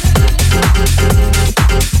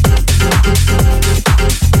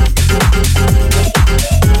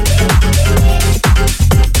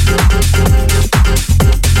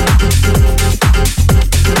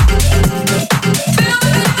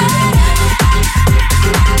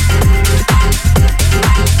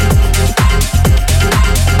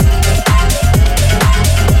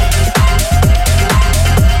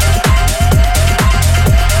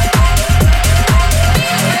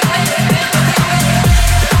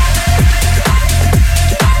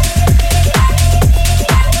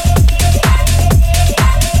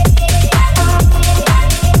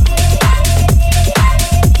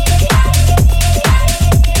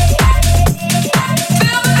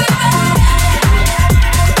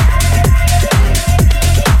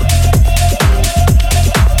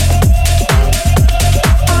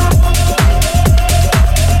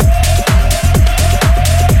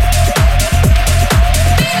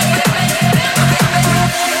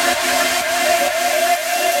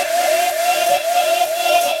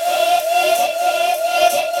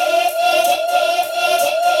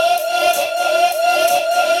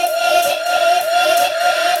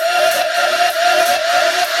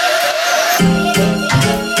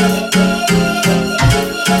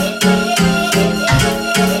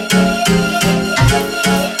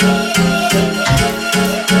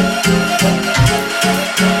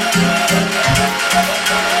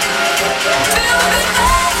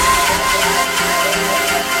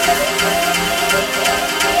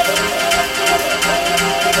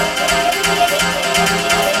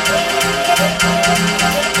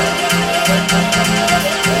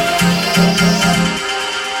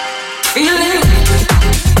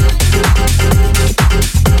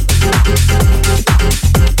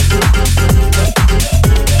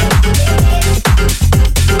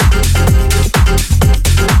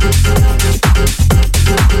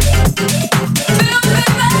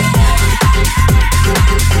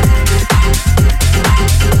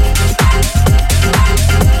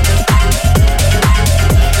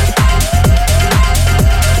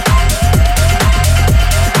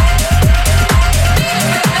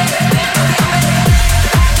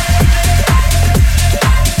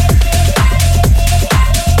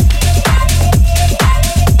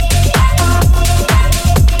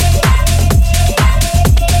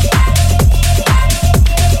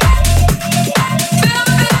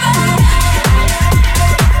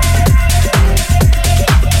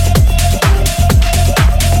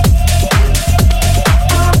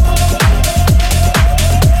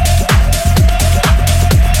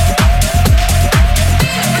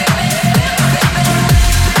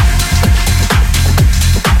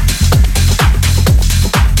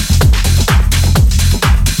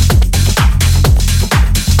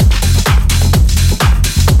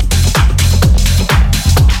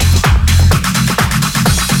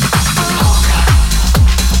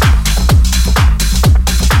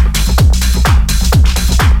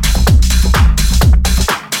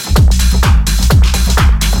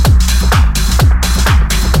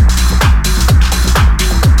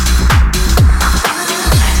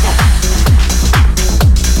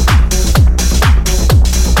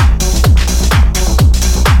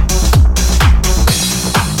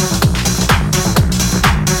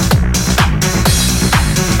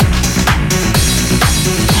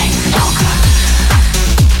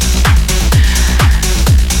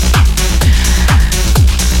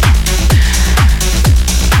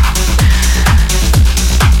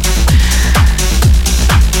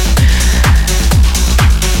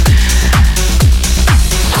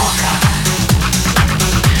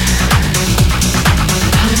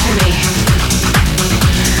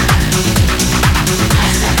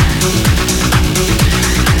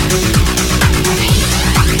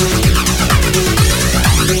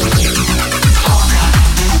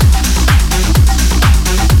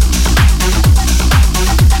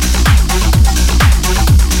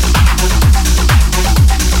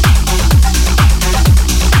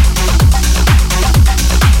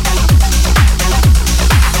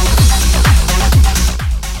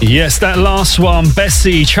Yes, that last one,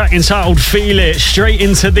 Bessie, track entitled Feel It. Straight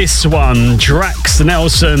into this one, Drax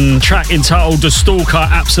Nelson, track entitled The Stalker,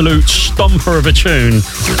 absolute stomper of a tune.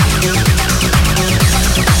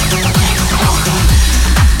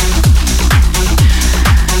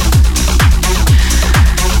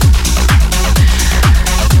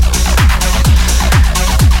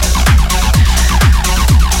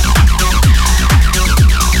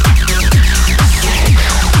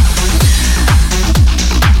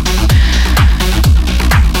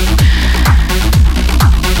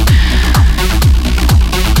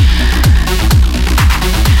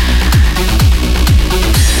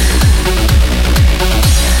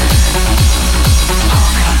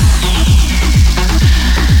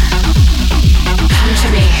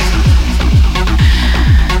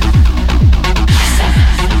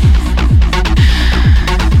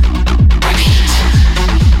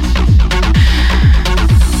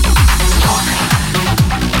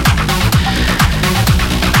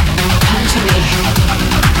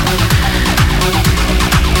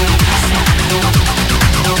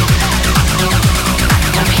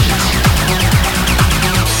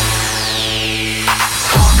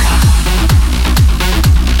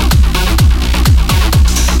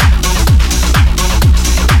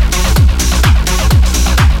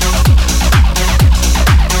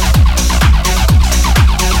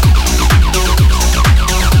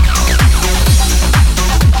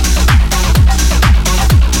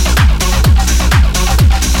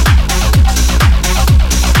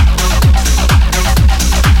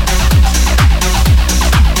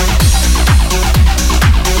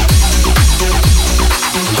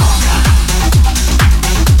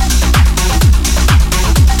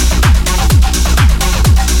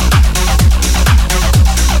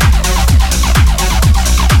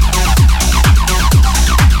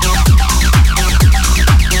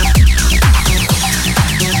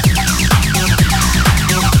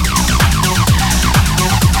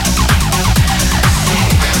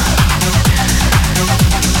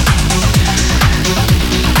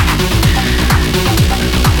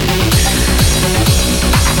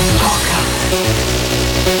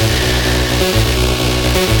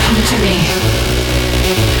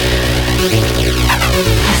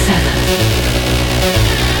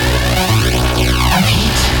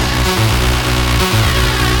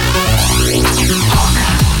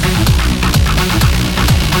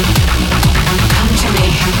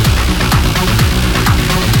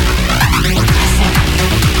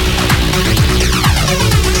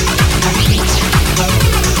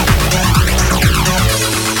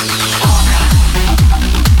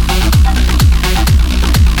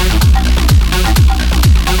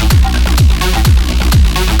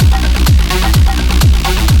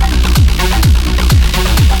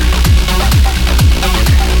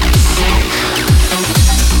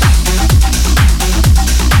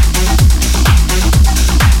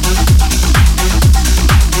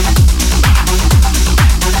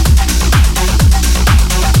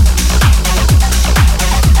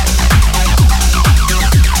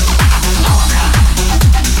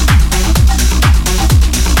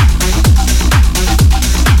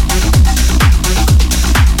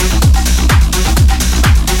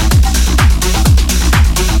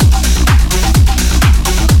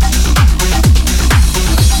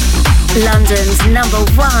 London's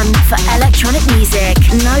 #1 for electronic music.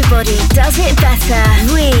 Nobody does it better.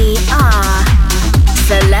 We are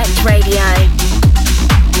Select Radio.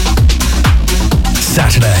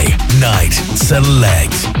 Saturday Night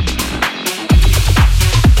Select.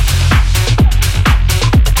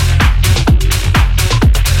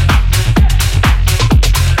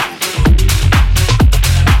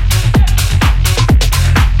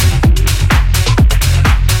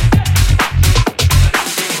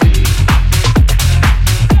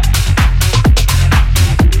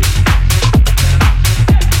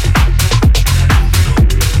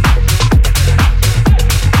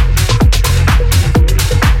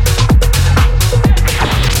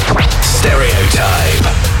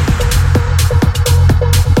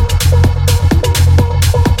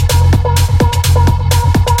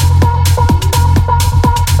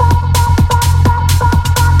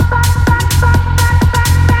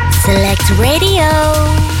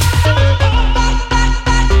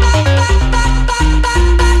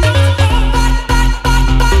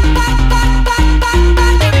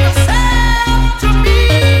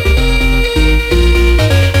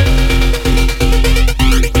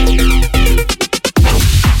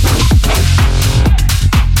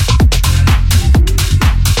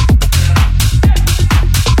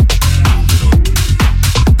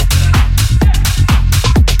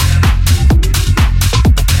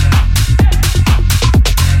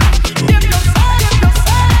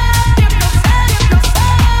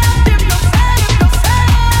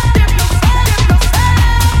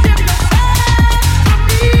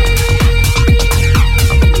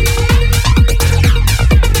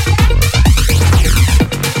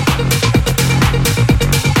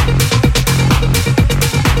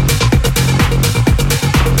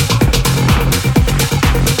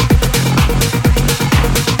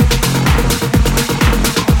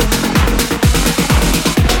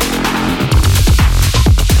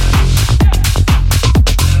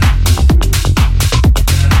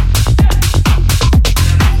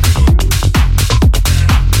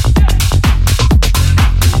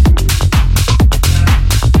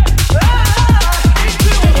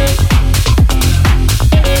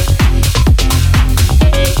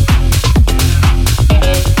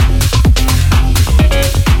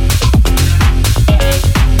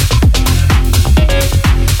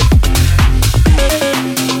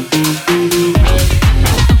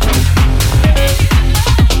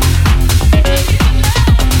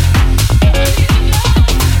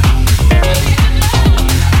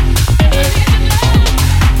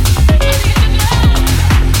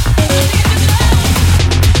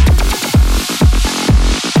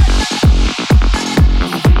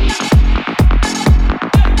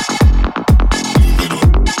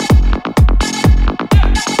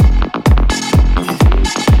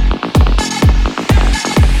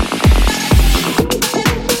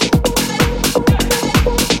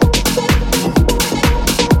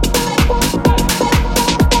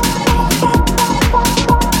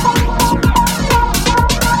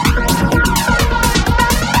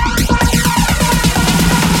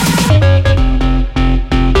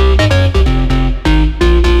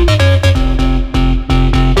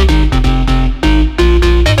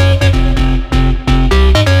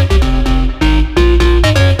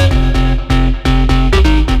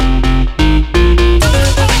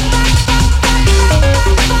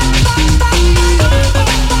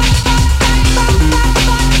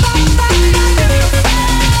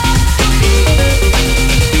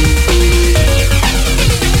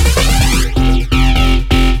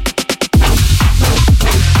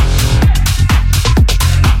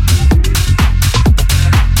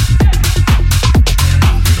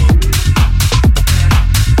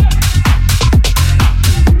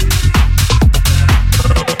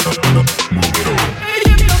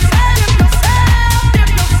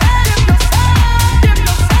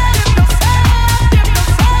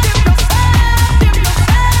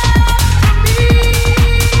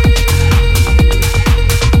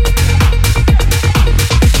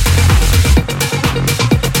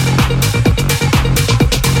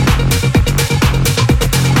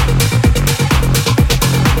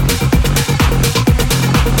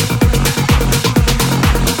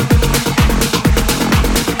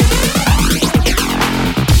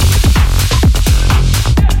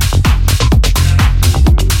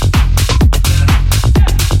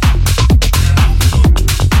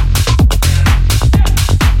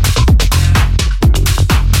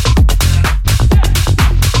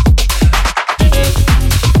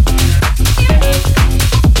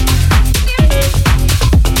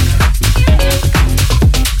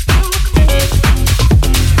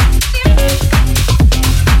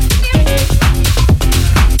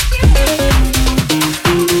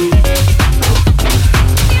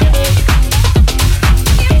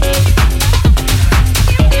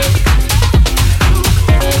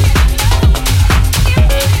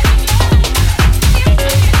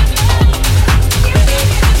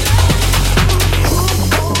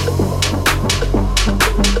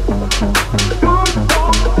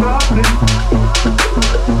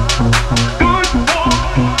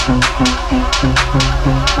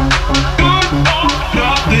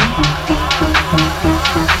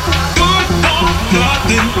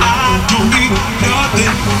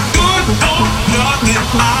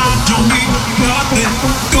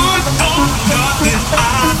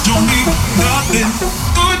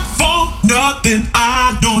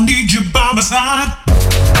 side.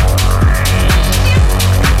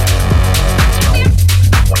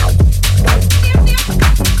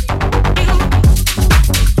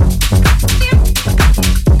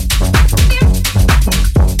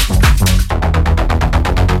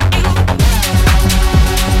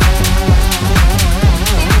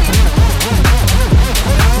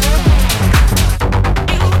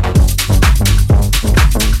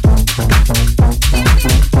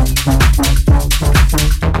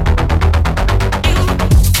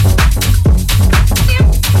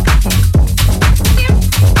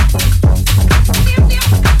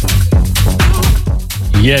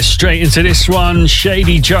 Yeah, straight into this one,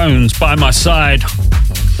 Shady Jones, By My Side.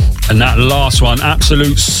 And that last one,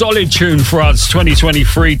 absolute solid tune for us,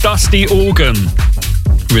 2023, Dusty Organ,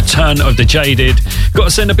 Return of the Jaded. Got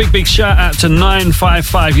to send a big shout out to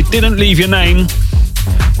 955. You didn't leave your name,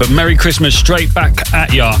 but Merry Christmas straight back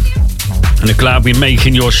at ya. And I'm glad we're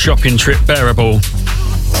making your shopping trip bearable.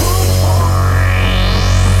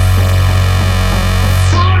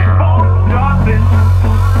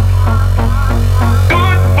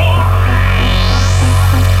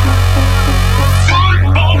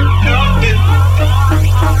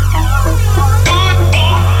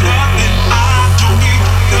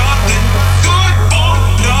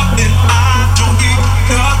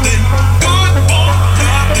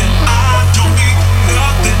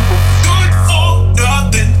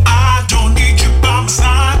 I don't need your body.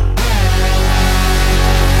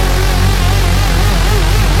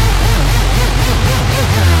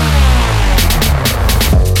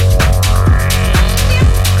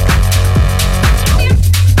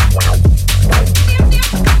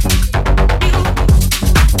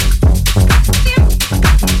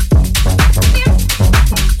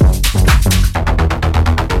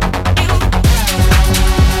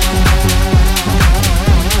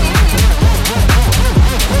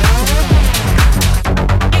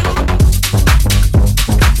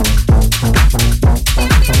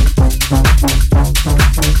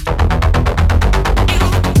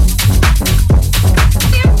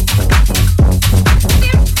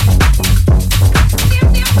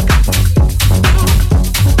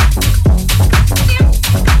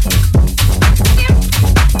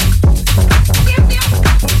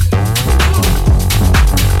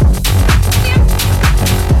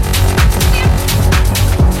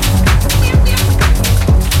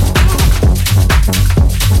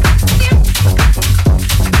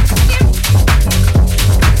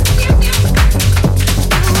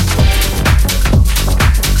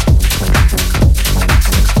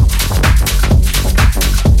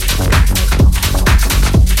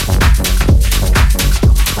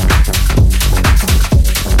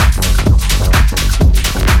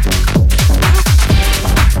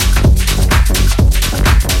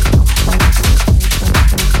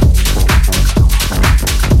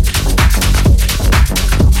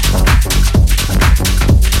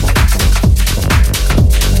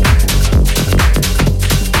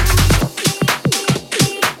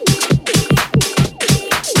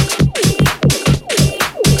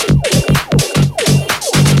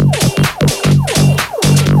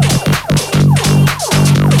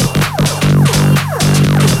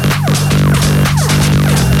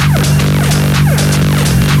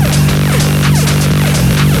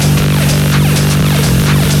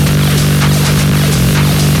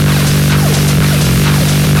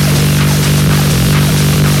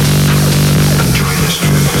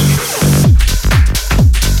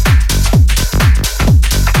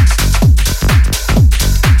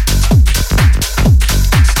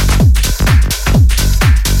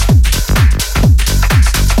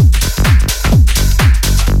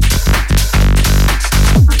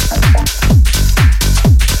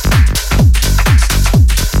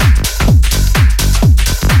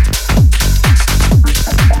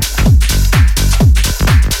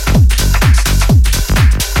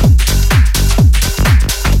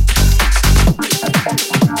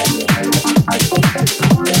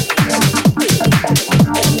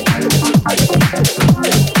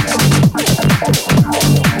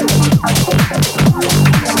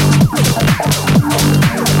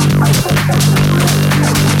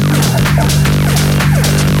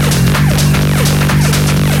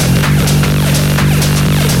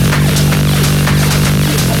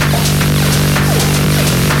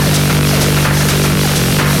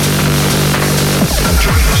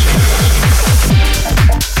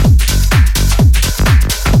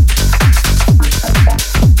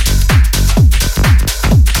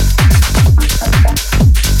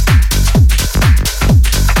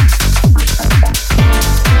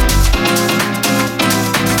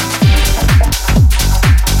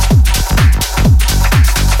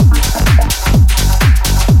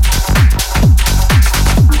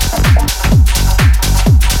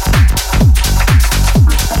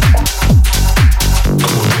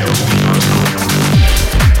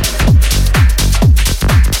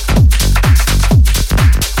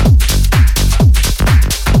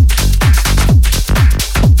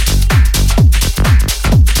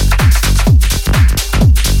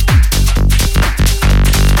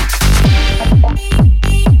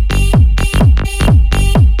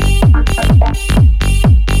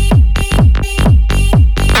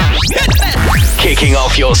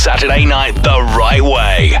 your Saturday night the right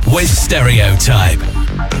way with Stereotype.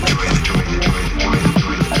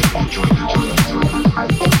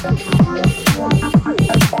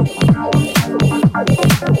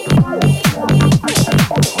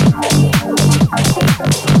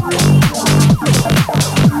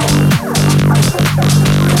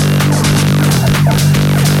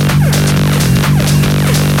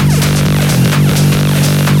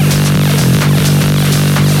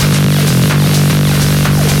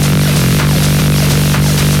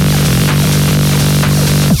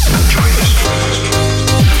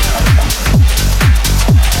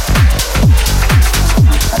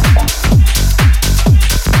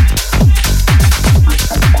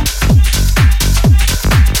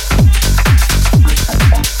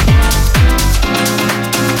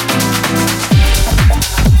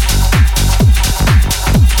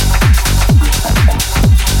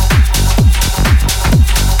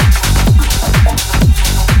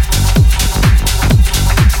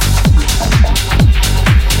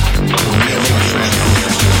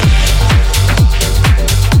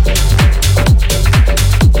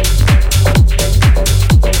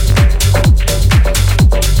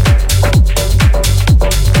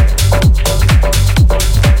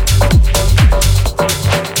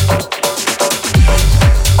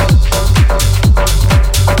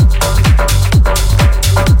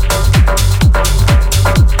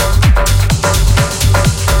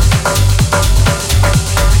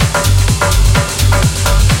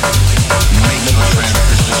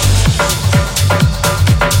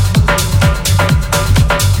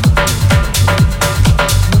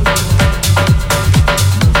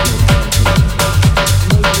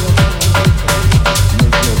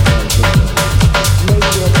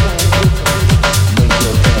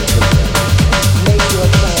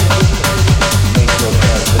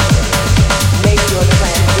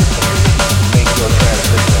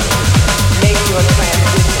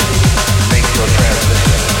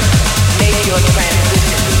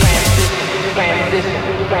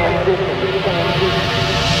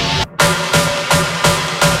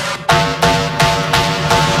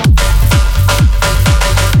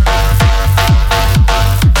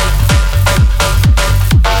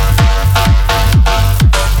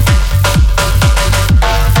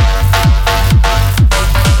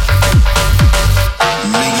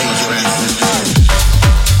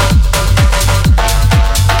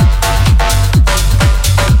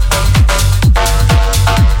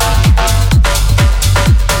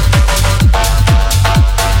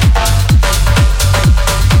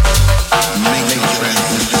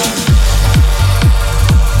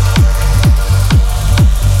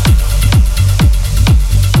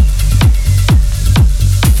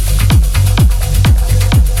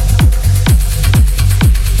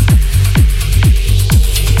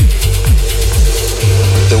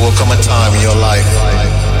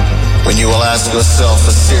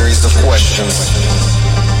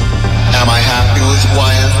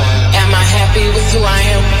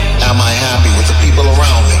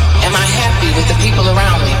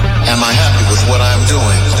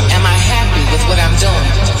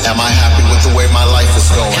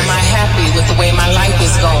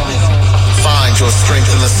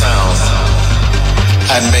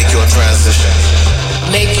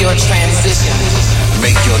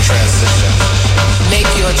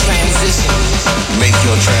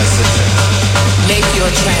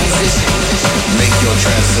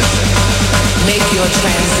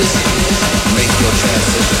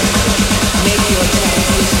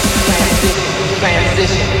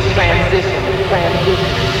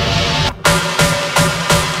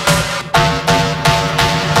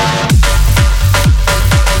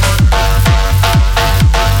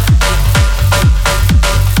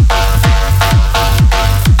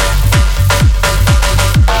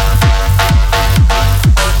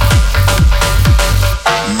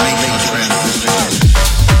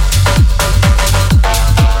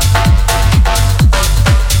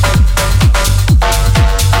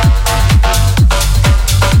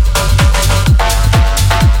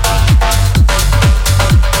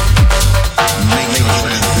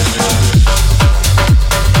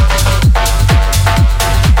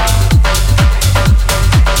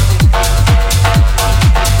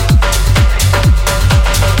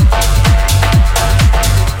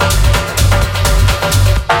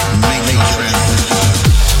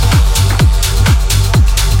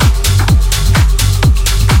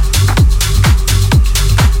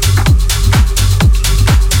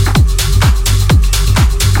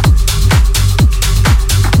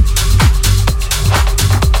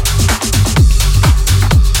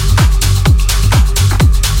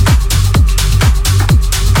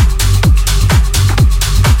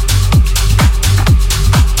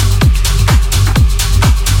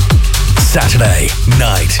 Saturday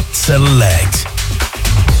Night Select.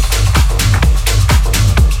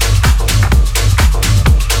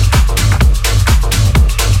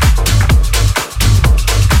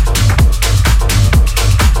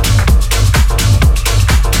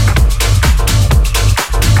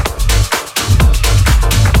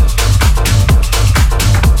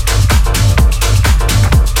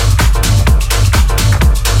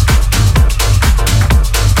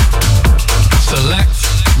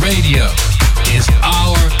 Radio is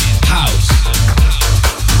our house.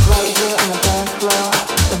 Right here on the dance floor,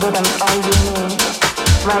 the rhythm's all you need.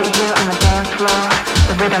 Right here on the dance floor,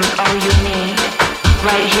 the rhythm's all you need.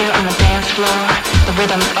 Right here on the dance floor, the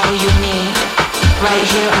rhythm's all you need. Right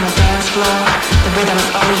here on the dance floor, the rhythm's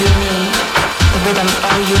all you need. The rhythm's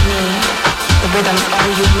all you need. The rhythm's all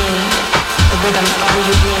you need. The rhythm's all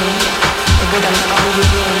you need. The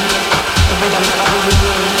rhythm's all you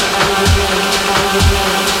need. The rhythm's all you need.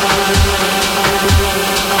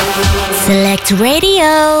 Select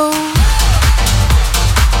Radio.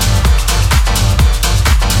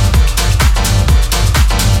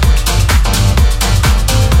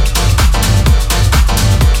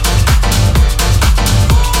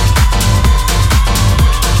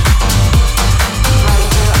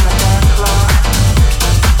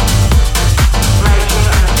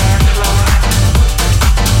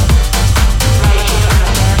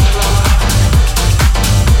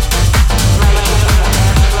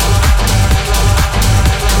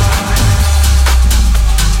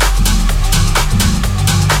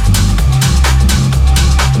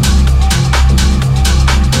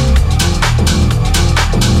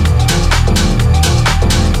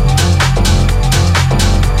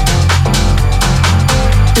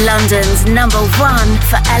 London's #1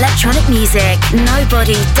 for electronic music.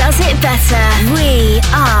 Nobody does it better. We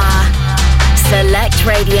are Select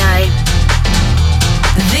Radio.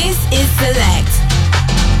 This is Select.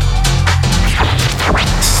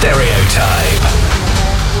 Stereotype.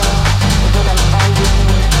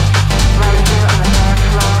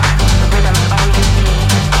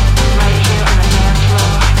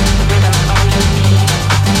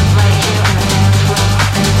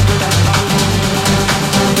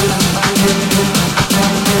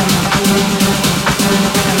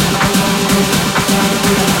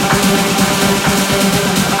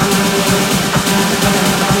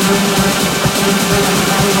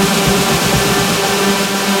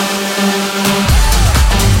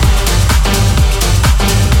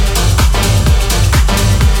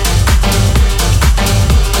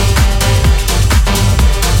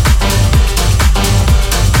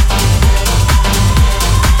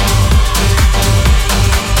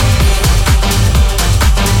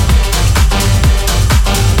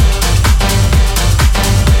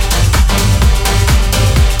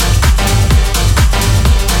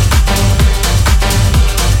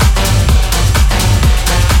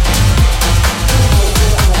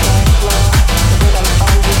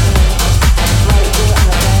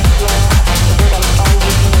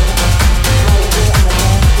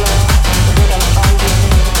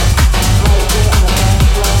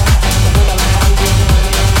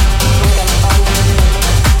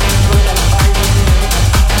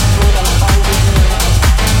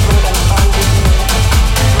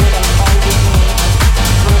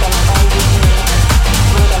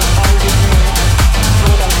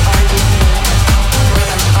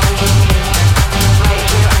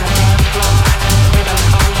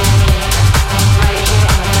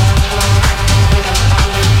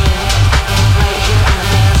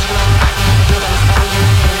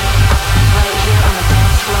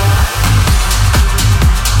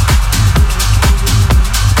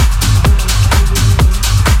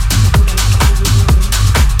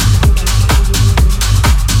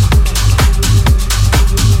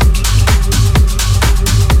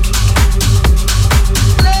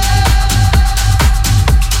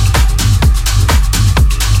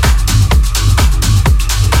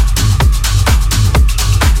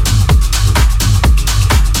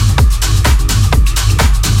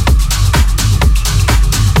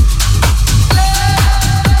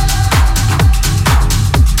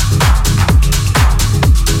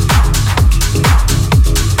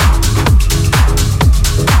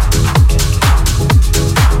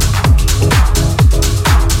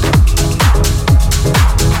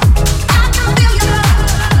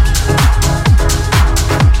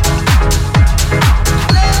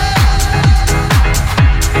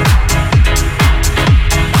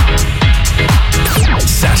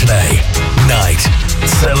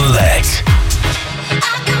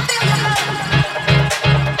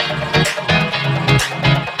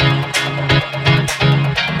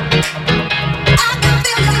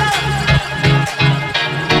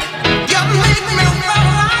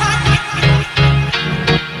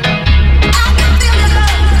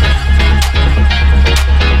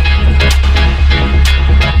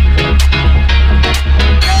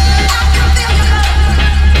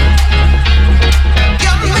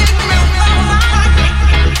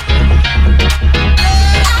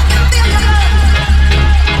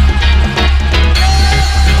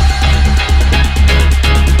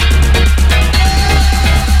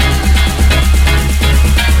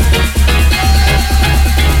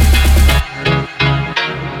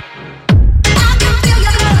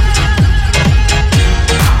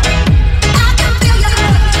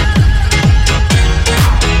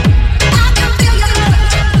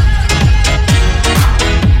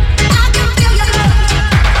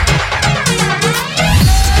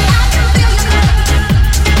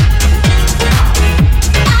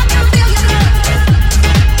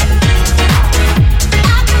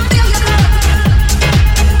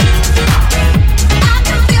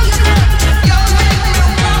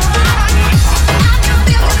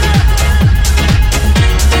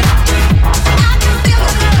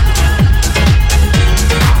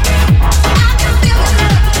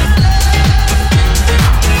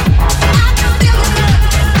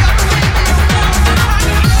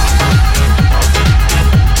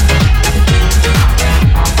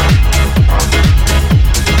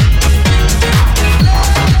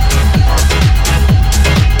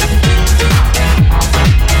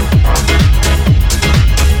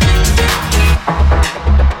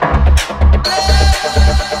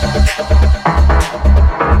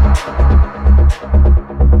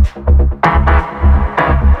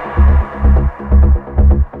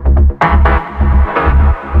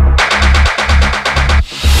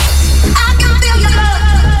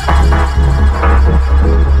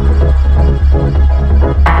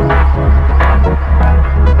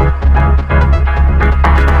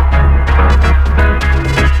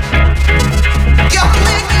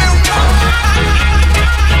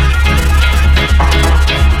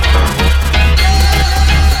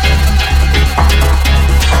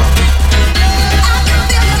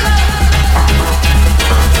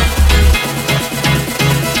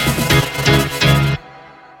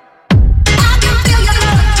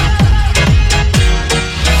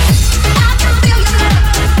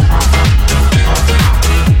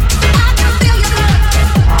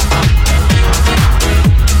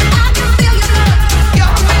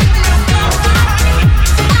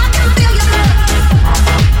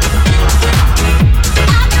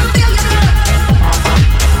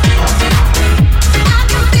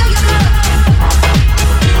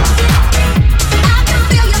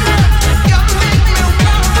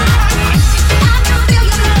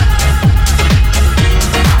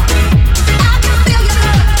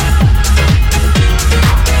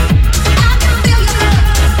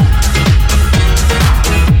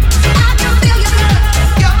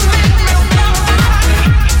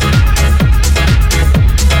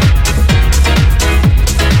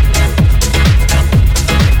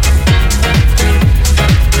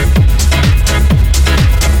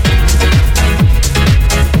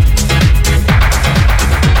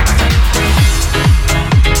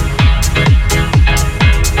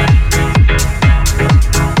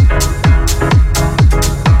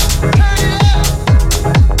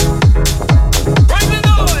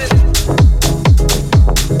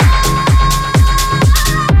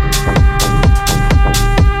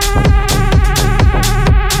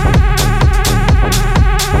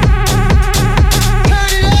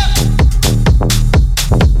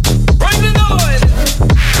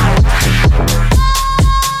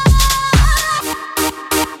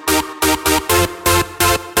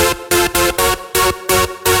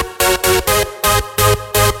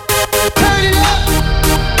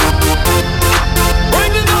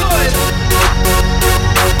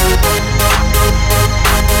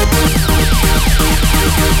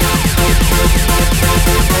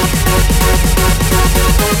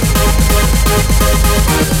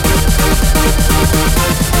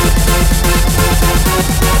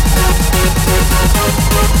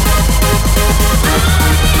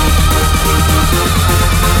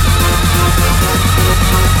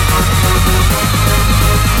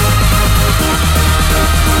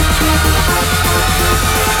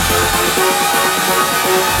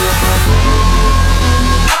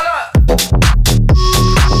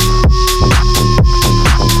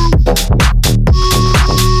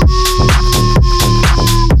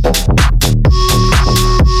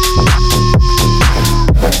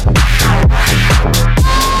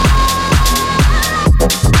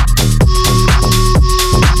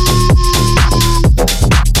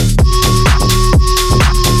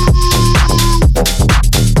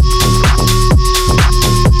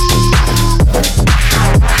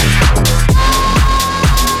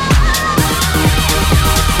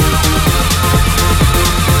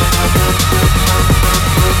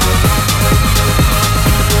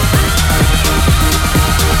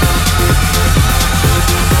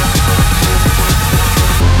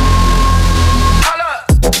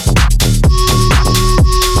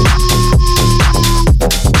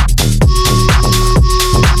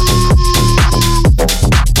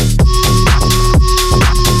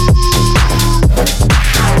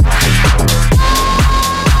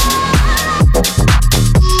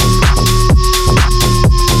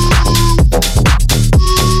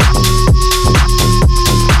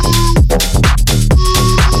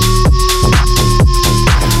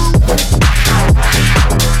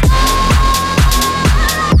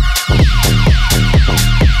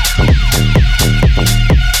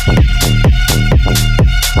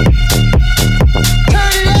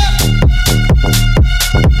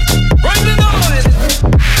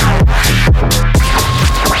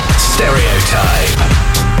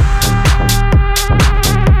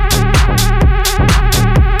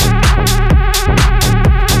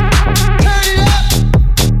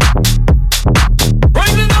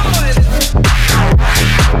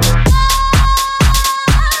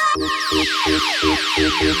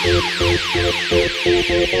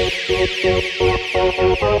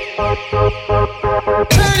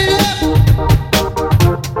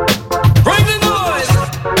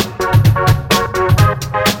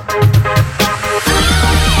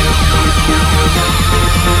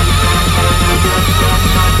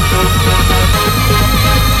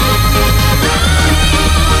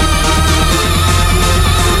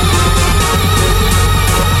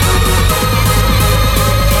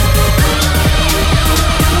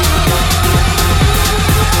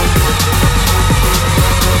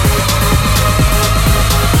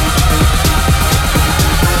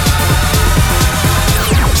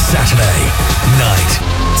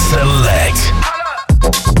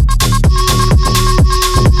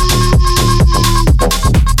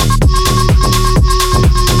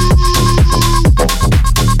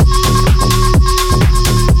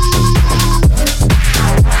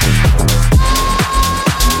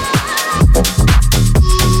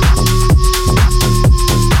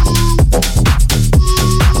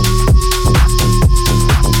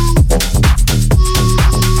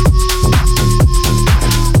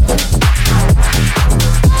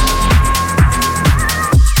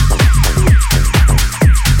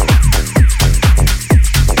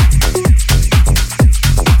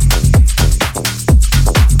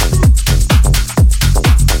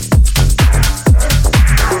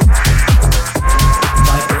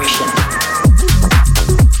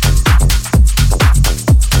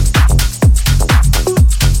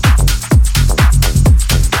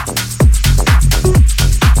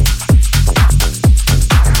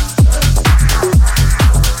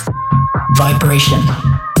 vibration.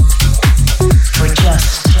 For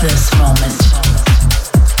just this moment,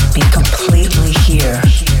 be completely here.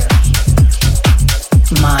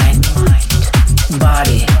 Mind,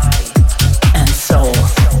 body, and soul.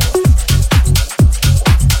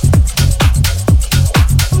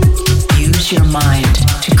 Use your mind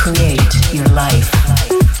to create your life.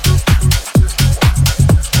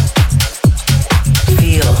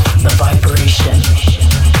 Feel the vibration.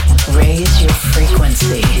 Raise your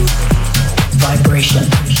frequency. Vibration.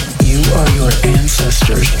 You are your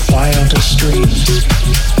ancestors' wildest dreams.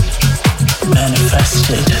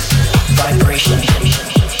 Manifested. Vibration.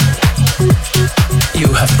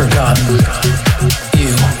 You have forgotten.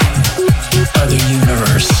 You are the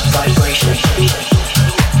universe. Vibration.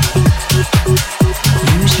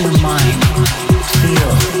 Use your mind.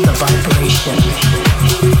 Feel the vibration.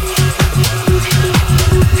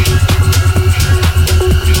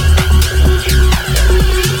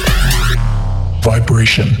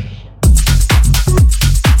 Vibration.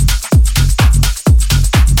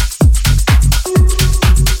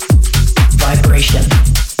 Vibration.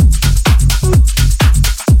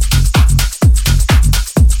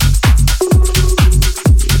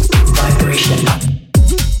 Vibration.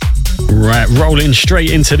 Right, rolling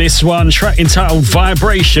straight into this one. Track entitled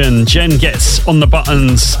Vibration. Jen gets on the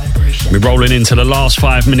buttons. We're rolling into the last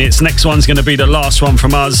 5 minutes. Next one's going to be the last one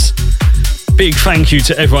from us. Big thank you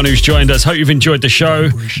to everyone who's joined us. Hope you've enjoyed the show.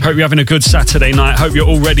 Hope you're having a good Saturday night. Hope you're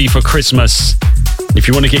all ready for Christmas. If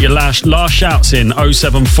you want to get your last shouts in,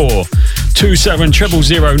 074 27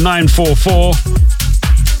 000 944.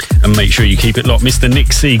 And make sure you keep it locked. Mr.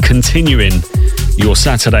 Nick C continuing your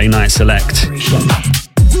Saturday night select.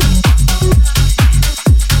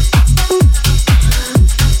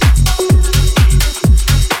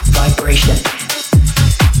 Vibration.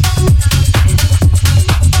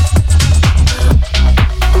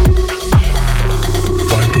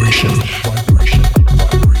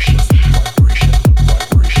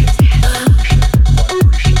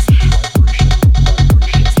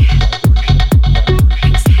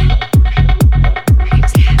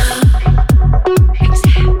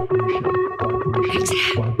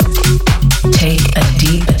 Take a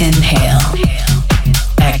deep inhale.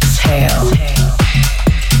 Exhale.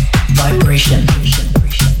 Vibration.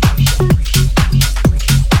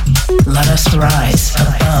 Let us rise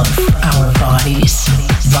above our bodies.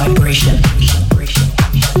 Vibration.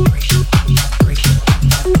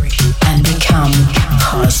 And become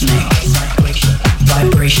cosmic.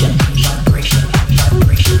 Vibration.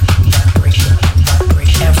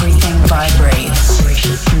 Everything vibrates.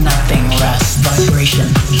 Nothing rests. Vibration.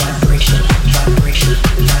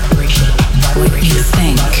 What you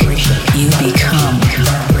think, you become.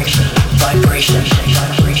 Vibration.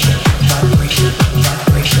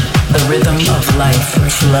 The rhythm of life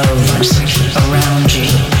flows around you.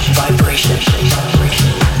 Vibration.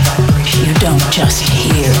 You don't just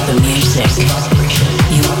hear the music.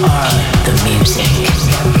 You are the music.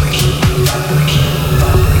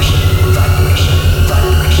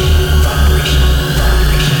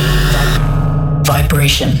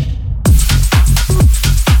 Vibration.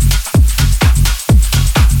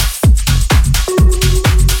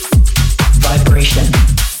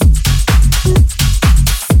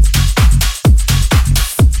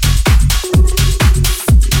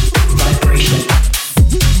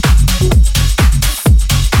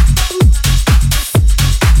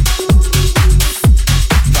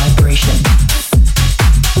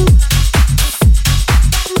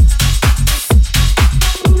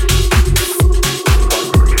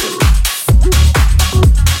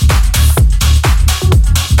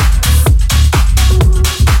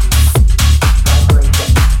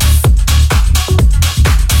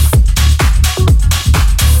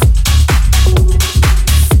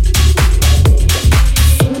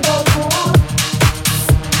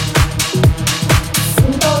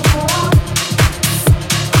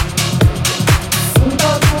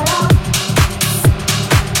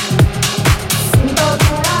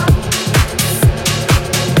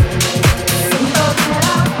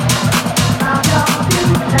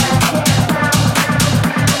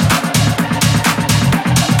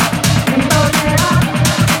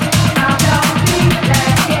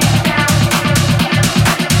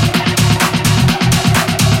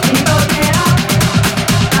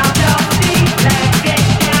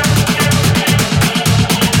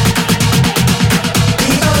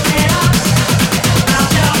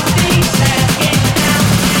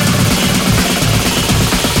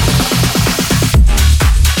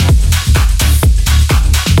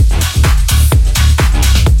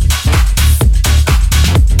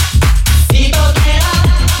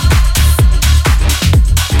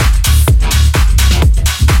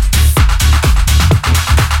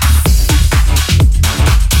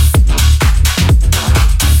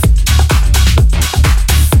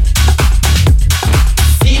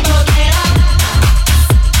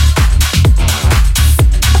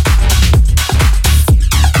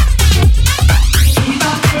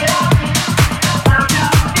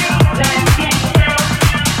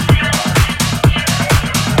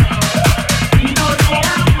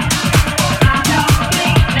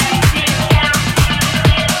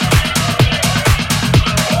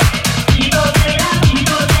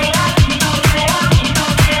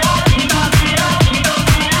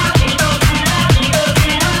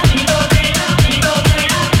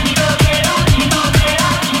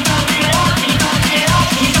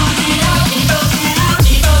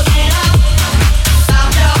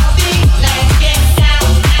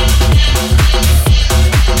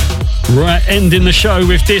 ending the show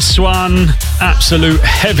with this one. Absolute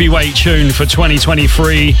heavyweight tune for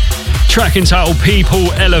 2023. Track entitled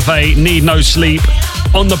People Elevate, Need No Sleep,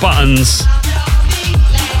 on the buttons.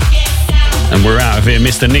 And we're out of here.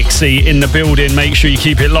 Mr. Nixie in the building. Make sure you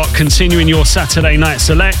keep it locked. Continuing your Saturday night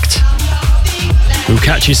select. We'll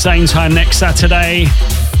catch you same time next Saturday.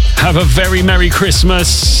 Have a very Merry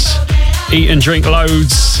Christmas. Eat and drink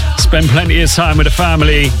loads. Spend plenty of time with the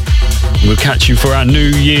family. We'll catch you for our New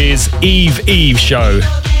Year's Eve show.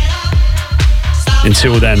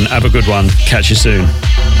 Until then, have a good one. Catch you soon.